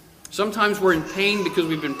 sometimes we're in pain because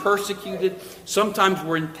we've been persecuted. Sometimes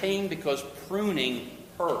we're in pain because pruning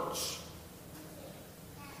hurts.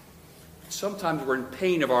 Sometimes we're in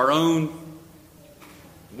pain of our own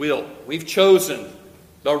will. We've chosen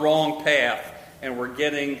the wrong path, and we're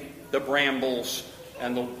getting the brambles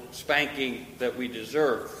and the spanking that we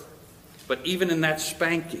deserve. But even in that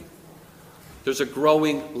spanking, There's a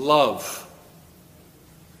growing love.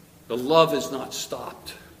 The love has not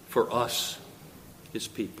stopped for us, his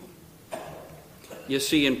people. You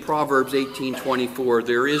see, in Proverbs 18:24,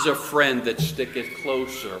 there is a friend that sticketh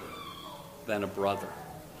closer than a brother.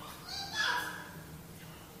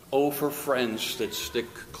 Oh, for friends that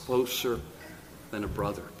stick closer than a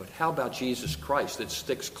brother. But how about Jesus Christ that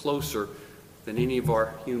sticks closer than any of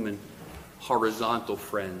our human horizontal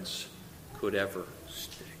friends could ever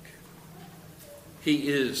stick? He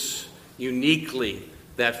is uniquely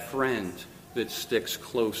that friend that sticks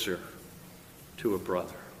closer to a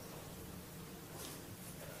brother.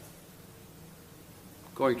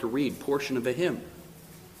 I'm going to read a portion of a hymn.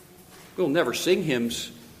 We'll never sing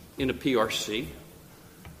hymns in a PRC,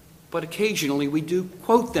 but occasionally we do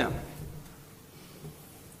quote them.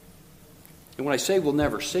 And when I say we'll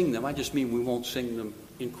never sing them, I just mean we won't sing them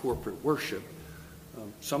in corporate worship.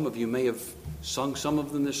 Some of you may have sung some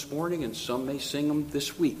of them this morning, and some may sing them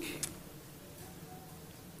this week.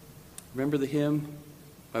 Remember the hymn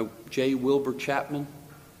by J. Wilbur Chapman?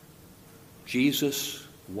 Jesus,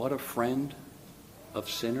 what a friend of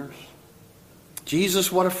sinners.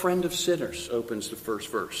 Jesus, what a friend of sinners, opens the first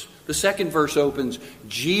verse. The second verse opens,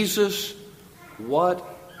 Jesus, what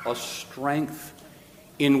a strength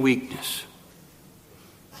in weakness.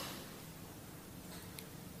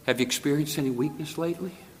 Have you experienced any weakness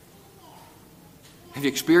lately? Have you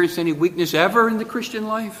experienced any weakness ever in the Christian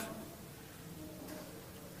life?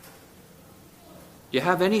 Do you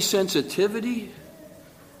have any sensitivity?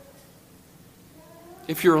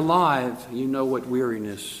 If you're alive, you know what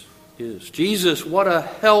weariness is. Jesus, what a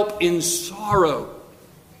help in sorrow.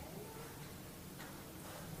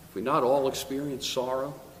 Have we not all experienced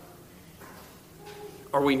sorrow?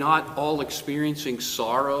 Are we not all experiencing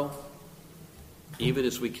sorrow even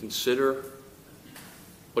as we consider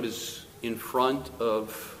what is in front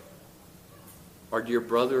of our dear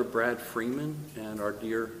brother Brad Freeman and our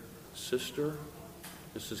dear sister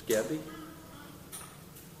Mrs. Gebby?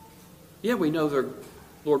 Yeah, we know they're,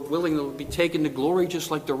 Lord willing, they'll be taken to glory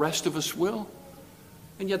just like the rest of us will.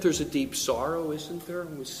 And yet there's a deep sorrow, isn't there?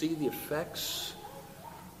 And we see the effects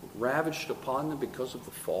ravaged upon them because of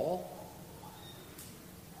the fall.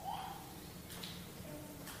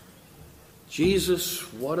 Jesus,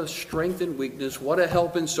 what a strength in weakness, what a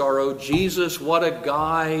help in sorrow. Jesus, what a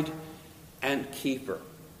guide and keeper.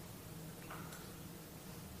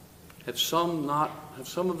 Have some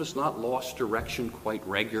of us not lost direction quite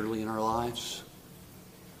regularly in our lives?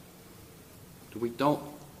 We don't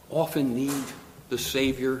often need the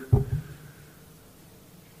Savior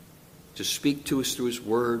to speak to us through His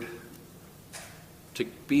Word, to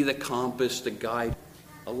be the compass, the guide,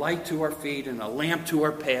 a light to our feet and a lamp to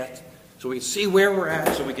our path, so we can see where we're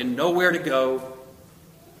at, so we can know where to go.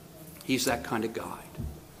 He's that kind of guide.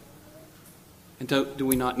 And do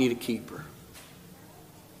we not need a keeper?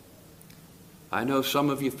 I know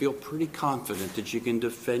some of you feel pretty confident that you can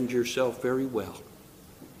defend yourself very well.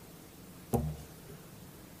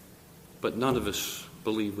 But none of us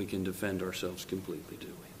believe we can defend ourselves completely,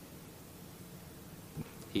 do we?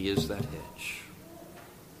 He is that hedge.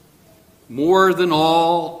 More than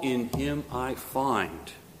all, in Him I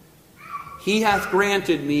find. He hath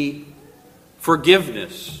granted me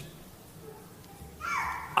forgiveness.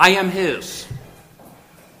 I am His.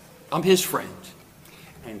 I'm His friend.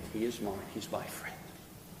 And He is mine. He's my friend.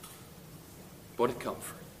 What a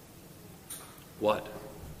comfort. What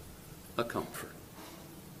a comfort.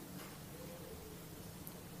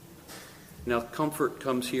 Now, comfort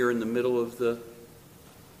comes here in the middle of the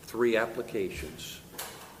three applications.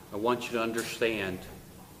 I want you to understand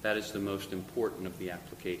that is the most important of the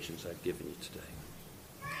applications I've given you today.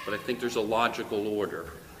 But I think there's a logical order.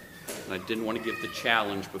 And I didn't want to give the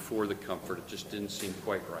challenge before the comfort. It just didn't seem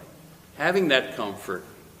quite right. Having that comfort,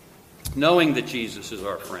 knowing that Jesus is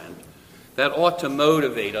our friend, that ought to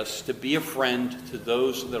motivate us to be a friend to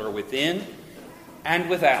those that are within and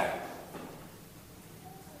without.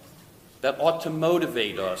 That ought to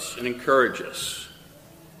motivate us and encourage us.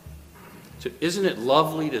 Isn't it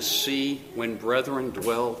lovely to see when brethren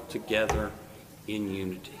dwell together in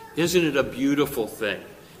unity? Isn't it a beautiful thing?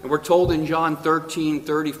 And we're told in John 13,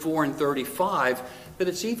 34, and 35 that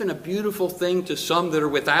it's even a beautiful thing to some that are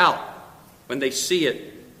without when they see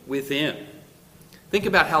it within. Think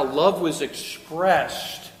about how love was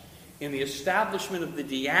expressed in the establishment of the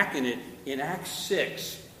diaconate in Acts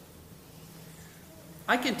 6.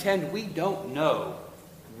 I contend we don't know,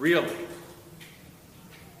 really,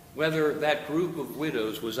 whether that group of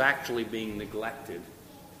widows was actually being neglected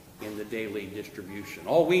in the daily distribution.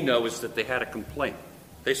 All we know is that they had a complaint.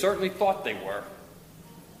 They certainly thought they were.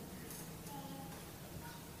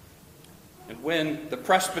 And when the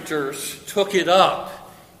presbyters took it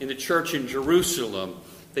up in the church in Jerusalem,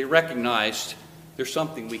 they recognized there's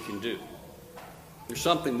something we can do. There's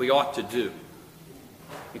something we ought to do,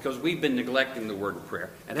 because we've been neglecting the word of prayer.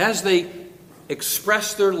 And as they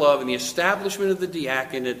expressed their love in the establishment of the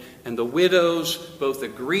diaconate, and the widows, both the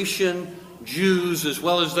Grecian Jews as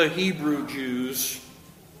well as the Hebrew Jews,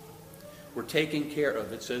 were taken care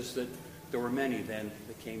of, it says that there were many then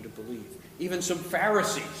that came to believe. Even some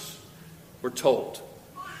Pharisees, we're told,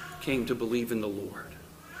 came to believe in the Lord.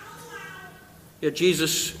 Yet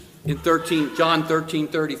Jesus in John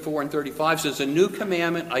 13:34 and 35 says, "A new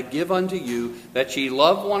commandment I give unto you, that ye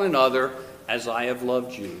love one another as I have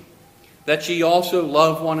loved you, that ye also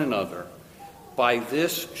love one another. By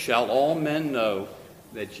this shall all men know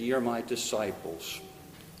that ye are my disciples,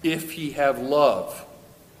 if ye have love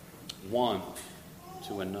one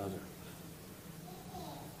to another."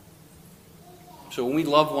 So when we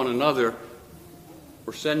love one another,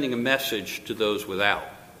 we're sending a message to those without.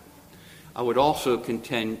 I would also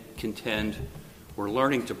contend we're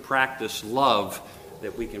learning to practice love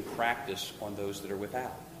that we can practice on those that are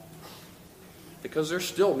without. Because there's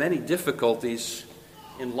still many difficulties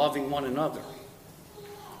in loving one another.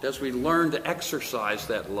 As we learn to exercise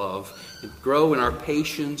that love and grow in our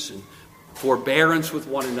patience and forbearance with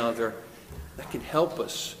one another, that can help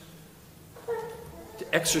us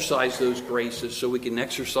to exercise those graces so we can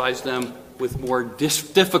exercise them with more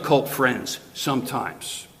difficult friends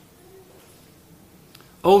sometimes.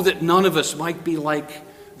 Oh, that none of us might be like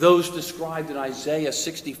those described in Isaiah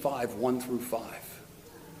 65, 1 through 5.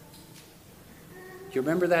 Do you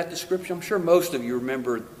remember that description? I'm sure most of you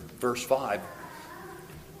remember verse 5.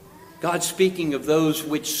 God speaking of those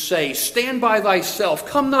which say, "Stand by thyself,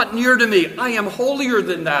 come not near to me, I am holier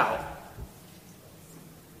than thou."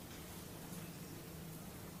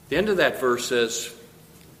 The end of that verse says,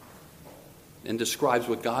 and describes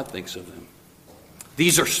what God thinks of them.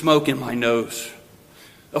 "These are smoke in my nose,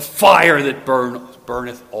 a fire that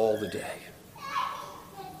burneth all the day."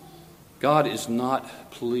 God is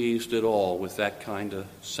not pleased at all with that kind of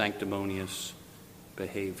sanctimonious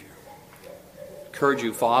behavior. I encourage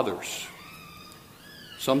you, fathers,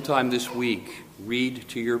 sometime this week, read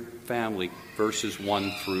to your family verses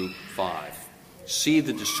 1 through 5. See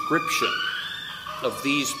the description of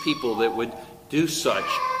these people that would do such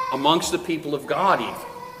amongst the people of God even.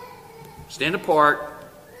 Stand apart.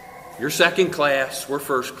 You're second class, we're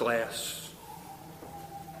first class.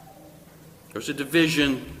 There's a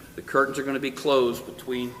division. The curtains are going to be closed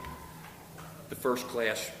between the first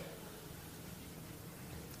class.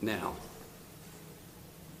 Now,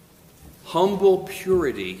 humble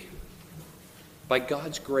purity, by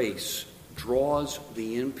God's grace, draws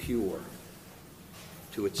the impure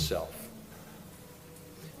to itself.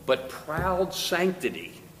 But proud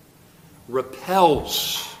sanctity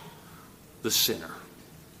repels the sinner.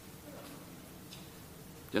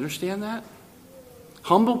 Do you understand that?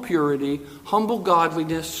 Humble purity, humble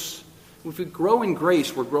godliness. If we grow in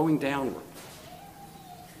grace, we're growing downward.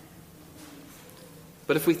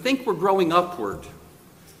 But if we think we're growing upward,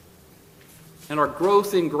 and our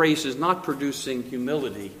growth in grace is not producing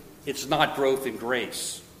humility, it's not growth in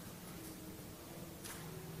grace.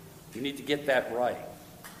 You need to get that right.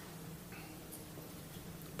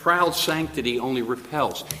 Proud sanctity only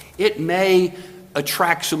repels. It may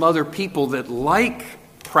attract some other people that like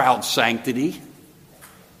proud sanctity.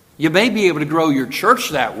 You may be able to grow your church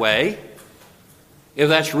that way, if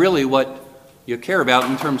that's really what you care about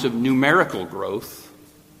in terms of numerical growth.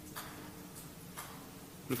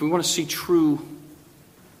 But if we want to see true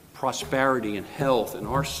prosperity and health in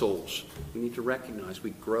our souls, we need to recognize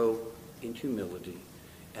we grow in humility,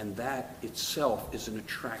 and that itself is an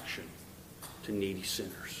attraction to needy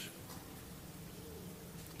sinners.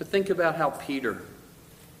 But think about how Peter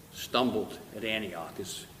stumbled at Antioch,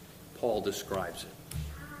 as Paul describes it.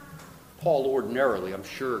 Paul ordinarily, I'm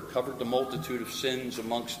sure, covered the multitude of sins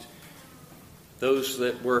amongst those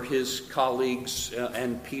that were his colleagues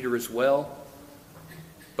and Peter as well.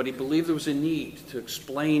 But he believed there was a need to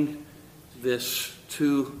explain this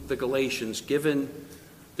to the Galatians, given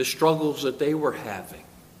the struggles that they were having.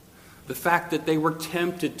 The fact that they were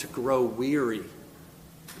tempted to grow weary,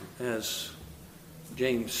 as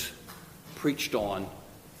James preached on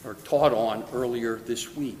or taught on earlier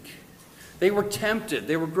this week. They were tempted.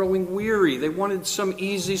 They were growing weary. They wanted some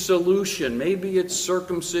easy solution. Maybe it's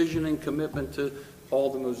circumcision and commitment to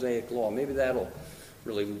all the Mosaic law. Maybe that'll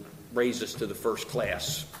really raise us to the first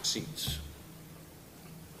class seats.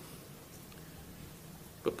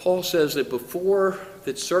 But Paul says that before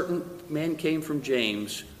that certain men came from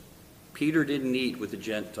James, Peter didn't eat with the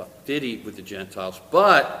Gentiles,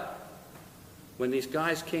 but when these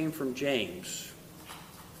guys came from James,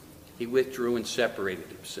 he withdrew and separated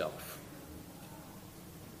himself.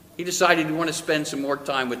 He decided he wanted to spend some more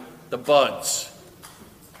time with the buds.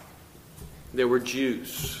 There were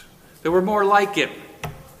Jews. There were more like him.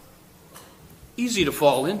 Easy to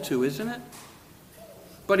fall into, isn't it?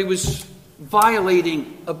 But he was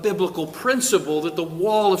violating a biblical principle that the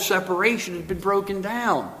wall of separation had been broken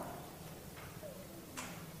down.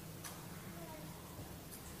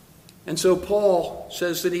 And so Paul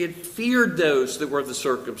says that he had feared those that were of the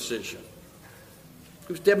circumcision.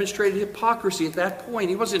 He was demonstrating hypocrisy at that point.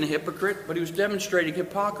 He wasn't a hypocrite, but he was demonstrating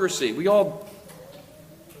hypocrisy. I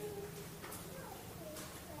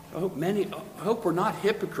hope we're not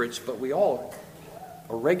hypocrites, but we all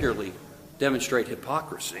regularly demonstrate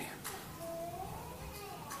hypocrisy. It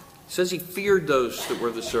says he feared those that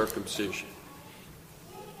were the circumcision.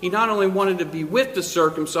 He not only wanted to be with the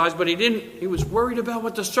circumcised, but he was worried about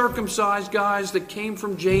what the circumcised guys that came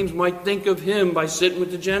from James might think of him by sitting with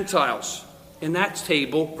the Gentiles in that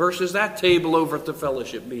table versus that table over at the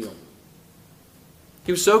fellowship meal.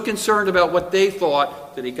 He was so concerned about what they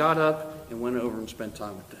thought that he got up and went over and spent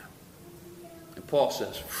time with them. And Paul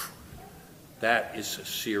says, that is a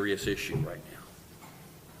serious issue right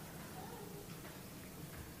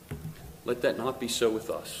now. Let that not be so with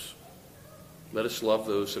us. Let us love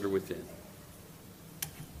those that are within.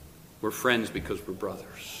 We're friends because we're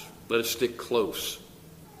brothers. Let us stick close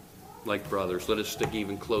like brothers. Let us stick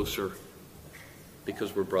even closer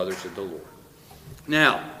because we're brothers of the Lord.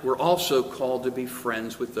 Now, we're also called to be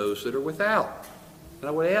friends with those that are without. And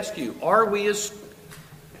I would ask you, are we as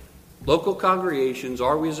local congregations,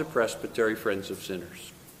 are we as a presbytery friends of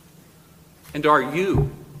sinners? And are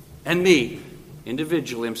you and me,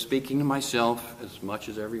 individually, I'm speaking to myself as much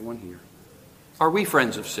as everyone here, are we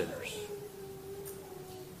friends of sinners?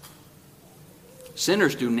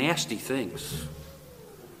 Sinners do nasty things.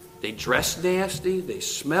 They dress nasty, they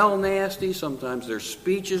smell nasty, sometimes their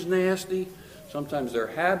speech is nasty, sometimes their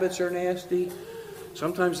habits are nasty,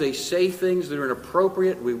 sometimes they say things that are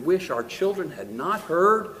inappropriate we wish our children had not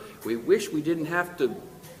heard. We wish we didn't have to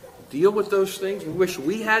deal with those things. We wish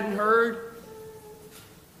we hadn't heard.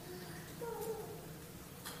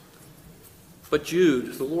 But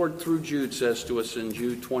Jude, the Lord through Jude says to us in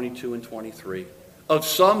Jude 22 and 23, of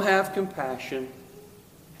some have compassion,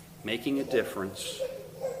 making a difference,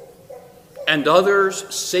 and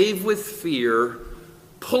others save with fear,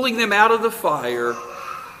 pulling them out of the fire,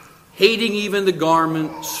 hating even the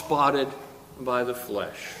garment spotted by the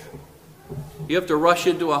flesh. You have to rush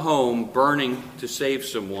into a home burning to save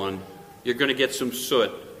someone, you're going to get some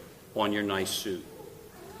soot on your nice suit.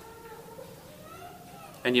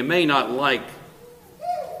 And you may not like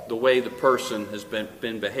the way the person has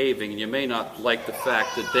been behaving, and you may not like the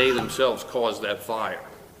fact that they themselves caused that fire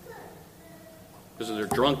because of their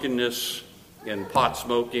drunkenness and pot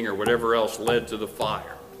smoking or whatever else led to the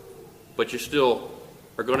fire. But you still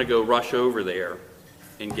are going to go rush over there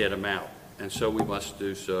and get them out. And so we must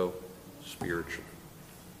do so spiritually.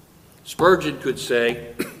 Spurgeon could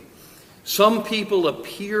say, some people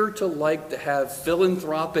appear to like to have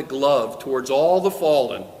philanthropic love towards all the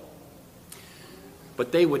fallen,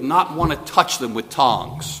 but they would not want to touch them with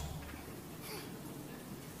tongs.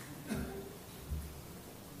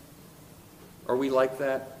 Are we like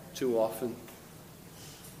that too often?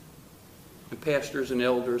 And pastors and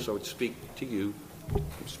elders, I would speak to you.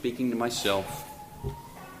 I'm speaking to myself.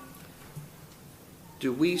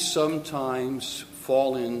 Do we sometimes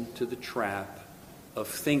fall into the trap of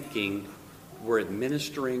thinking we're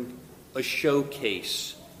administering a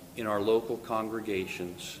showcase in our local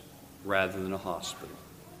congregations rather than a hospital?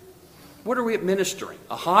 What are we administering?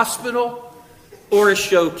 A hospital or a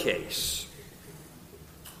showcase?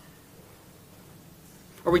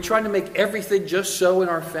 Are we trying to make everything just so in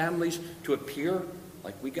our families to appear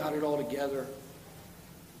like we got it all together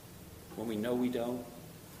when we know we don't?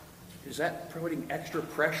 Is that putting extra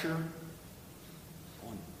pressure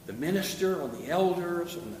on the minister, on the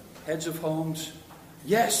elders, on the heads of homes?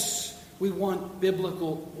 Yes, we want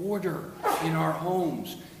biblical order in our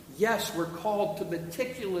homes. Yes, we're called to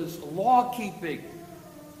meticulous law-keeping.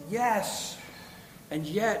 Yes. And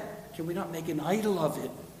yet, can we not make an idol of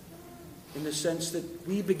it in the sense that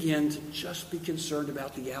we begin to just be concerned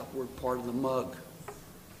about the outward part of the mug,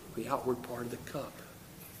 the outward part of the cup?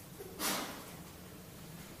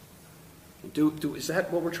 Is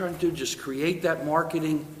that what we're trying to do? Just create that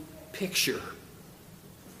marketing picture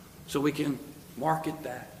so we can market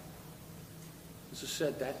that? As I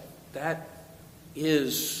said, that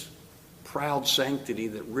is proud sanctity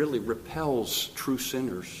that really repels true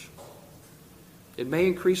sinners. It may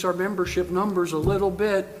increase our membership numbers a little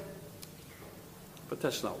bit, But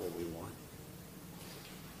that's not what we want.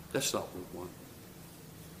 That's not what we want.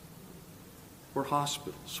 We're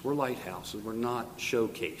hospitals. We're lighthouses. We're not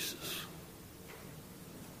showcases.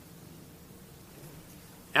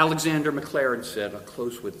 Alexander Maclaren said, I'll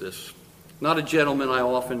close with this, not a gentleman I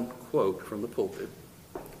often quote from the pulpit,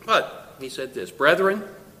 but he said this, "Brethren,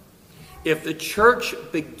 if the church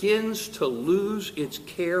begins to lose its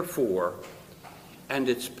care for and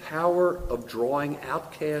its power of drawing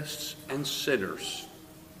outcasts and sinners,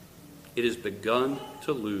 it has begun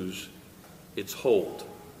to lose its hold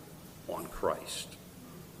on Christ."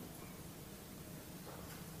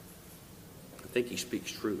 I think he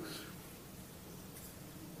speaks truth.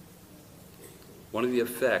 One of the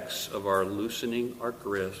effects of our loosening our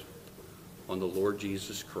grip on the Lord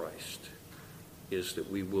Jesus Christ is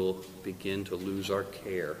that we will begin to lose our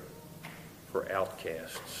care for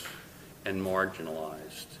outcasts and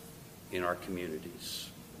marginalized in our communities.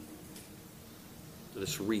 Let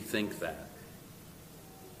us rethink that.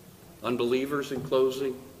 Unbelievers, in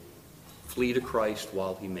closing, flee to Christ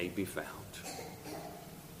while he may be found.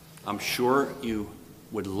 I'm sure you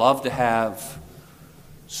would love to have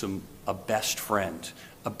a best friend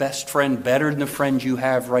better than the friend you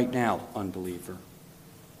have right now, unbeliever.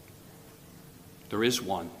 There is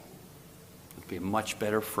one. It would be a much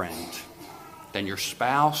better friend than your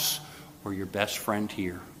spouse or your best friend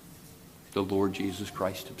here, the Lord Jesus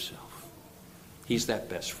Christ himself. He's that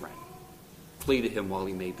best friend. Flee to him while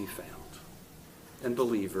he may be found. And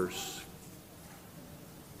believers,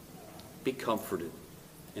 be comforted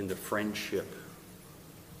in the friendship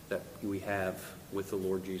that we have with the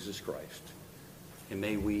Lord Jesus Christ. And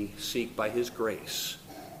may we seek by his grace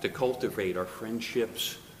to cultivate our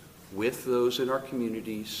friendships with those in our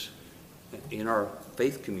communities, in our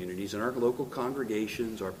faith communities, in our local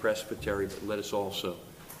congregations, our presbytery, but let us also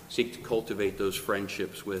seek to cultivate those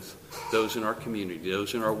friendships with those in our community,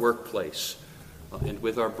 those in our workplace, and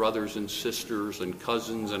with our brothers and sisters and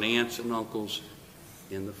cousins and aunts and uncles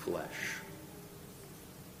in the flesh.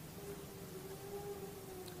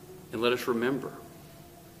 And let us remember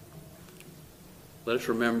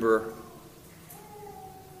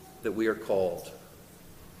that we are called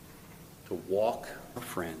to walk a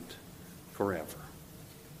friend forever,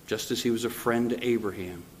 just as he was a friend to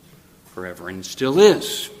Abraham forever, and still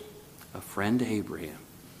is a friend to Abraham.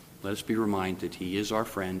 Let us be reminded he is our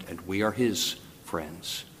friend and we are his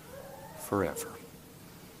friends forever.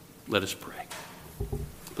 Let us pray.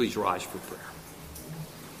 Please rise for prayer.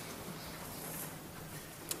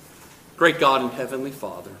 Great God and Heavenly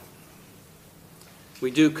Father,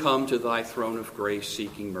 we do come to thy throne of grace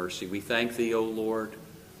seeking mercy. We thank thee, O Lord,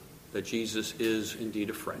 that Jesus is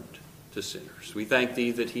indeed a friend to sinners. We thank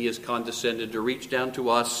thee that he has condescended to reach down to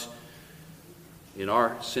us in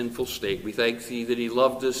our sinful state. We thank thee that he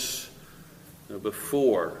loved us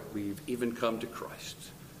before we've even come to Christ.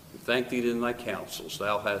 We thank thee that in thy counsels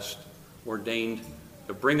thou hast ordained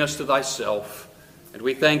to bring us to thyself. And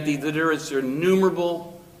we thank thee that there is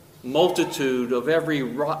innumerable multitude of every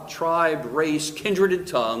tribe, race, kindred, and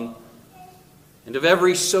tongue, and of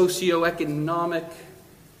every socioeconomic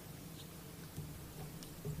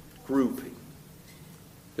grouping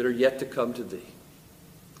that are yet to come to thee.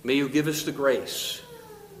 May you give us the grace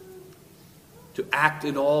to act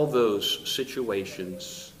in all those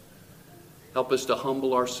situations. Help us to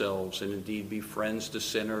humble ourselves and indeed be friends to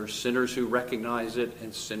sinners, sinners who recognize it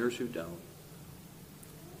and sinners who don't.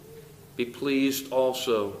 Be pleased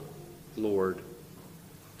also, Lord,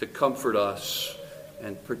 to comfort us,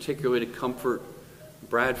 and particularly to comfort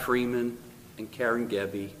Brad Freeman and Karen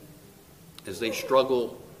Gebbe as they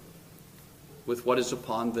struggle with what is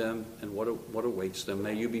upon them and what awaits them.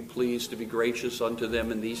 May you be pleased to be gracious unto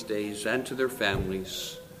them in these days and to their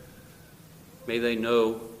families. May they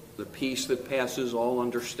know the peace that passes all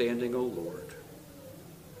understanding, O Lord.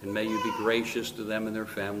 And may you be gracious to them and their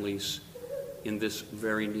families in this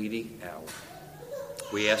very needy hour.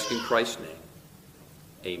 We ask in Christ's name.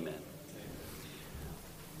 Amen.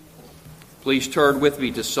 Please turn with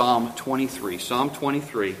me to Psalm 23. Psalm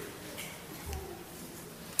 23.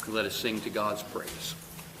 And let us sing to God's praise.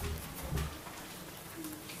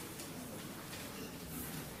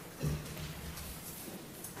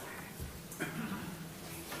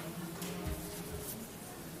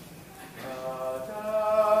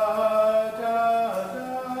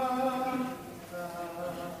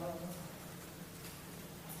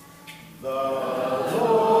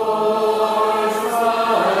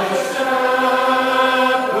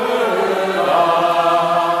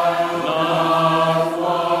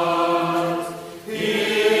 He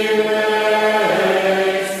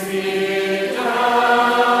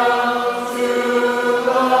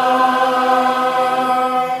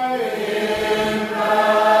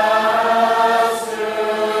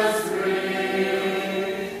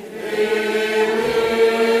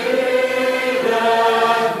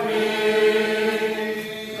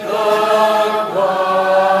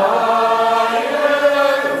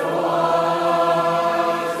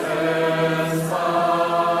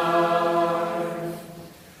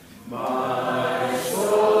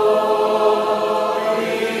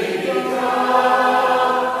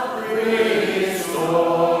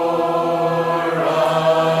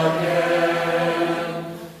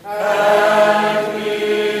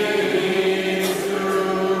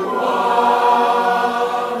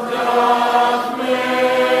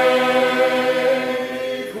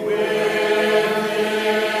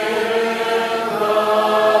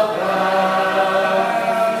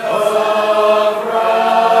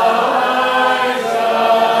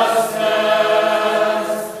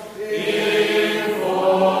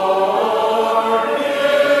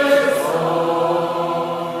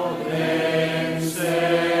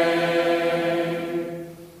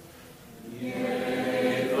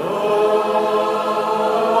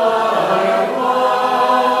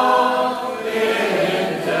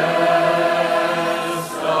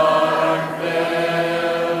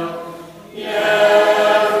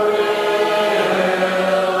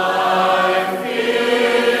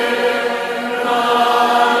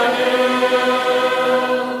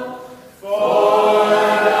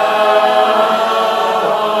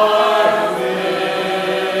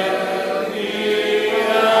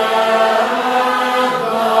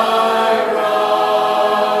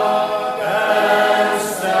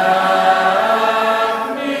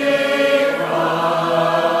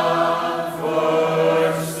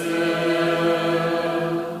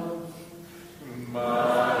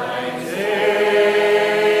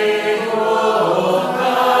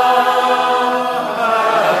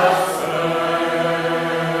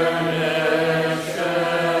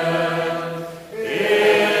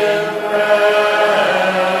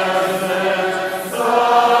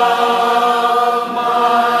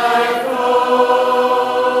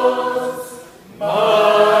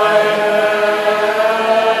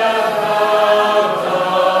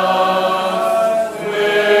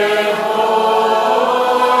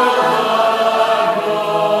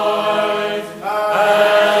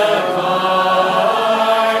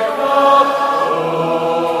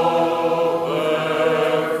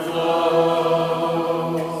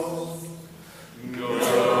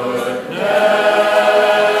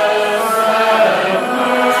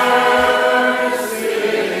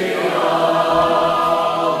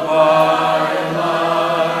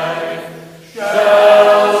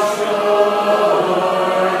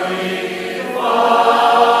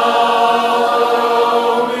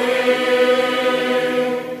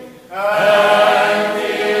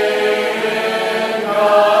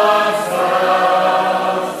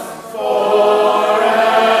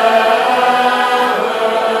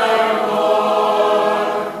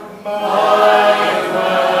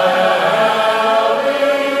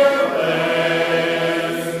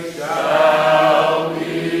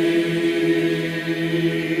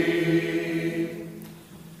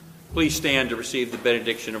Please stand to receive the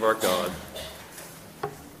benediction of our God.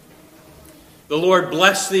 The Lord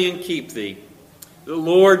bless thee and keep thee. The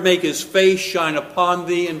Lord make his face shine upon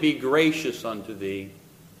thee and be gracious unto thee.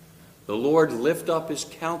 The Lord lift up his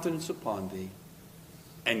countenance upon thee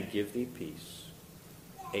and give thee peace.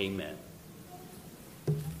 Amen.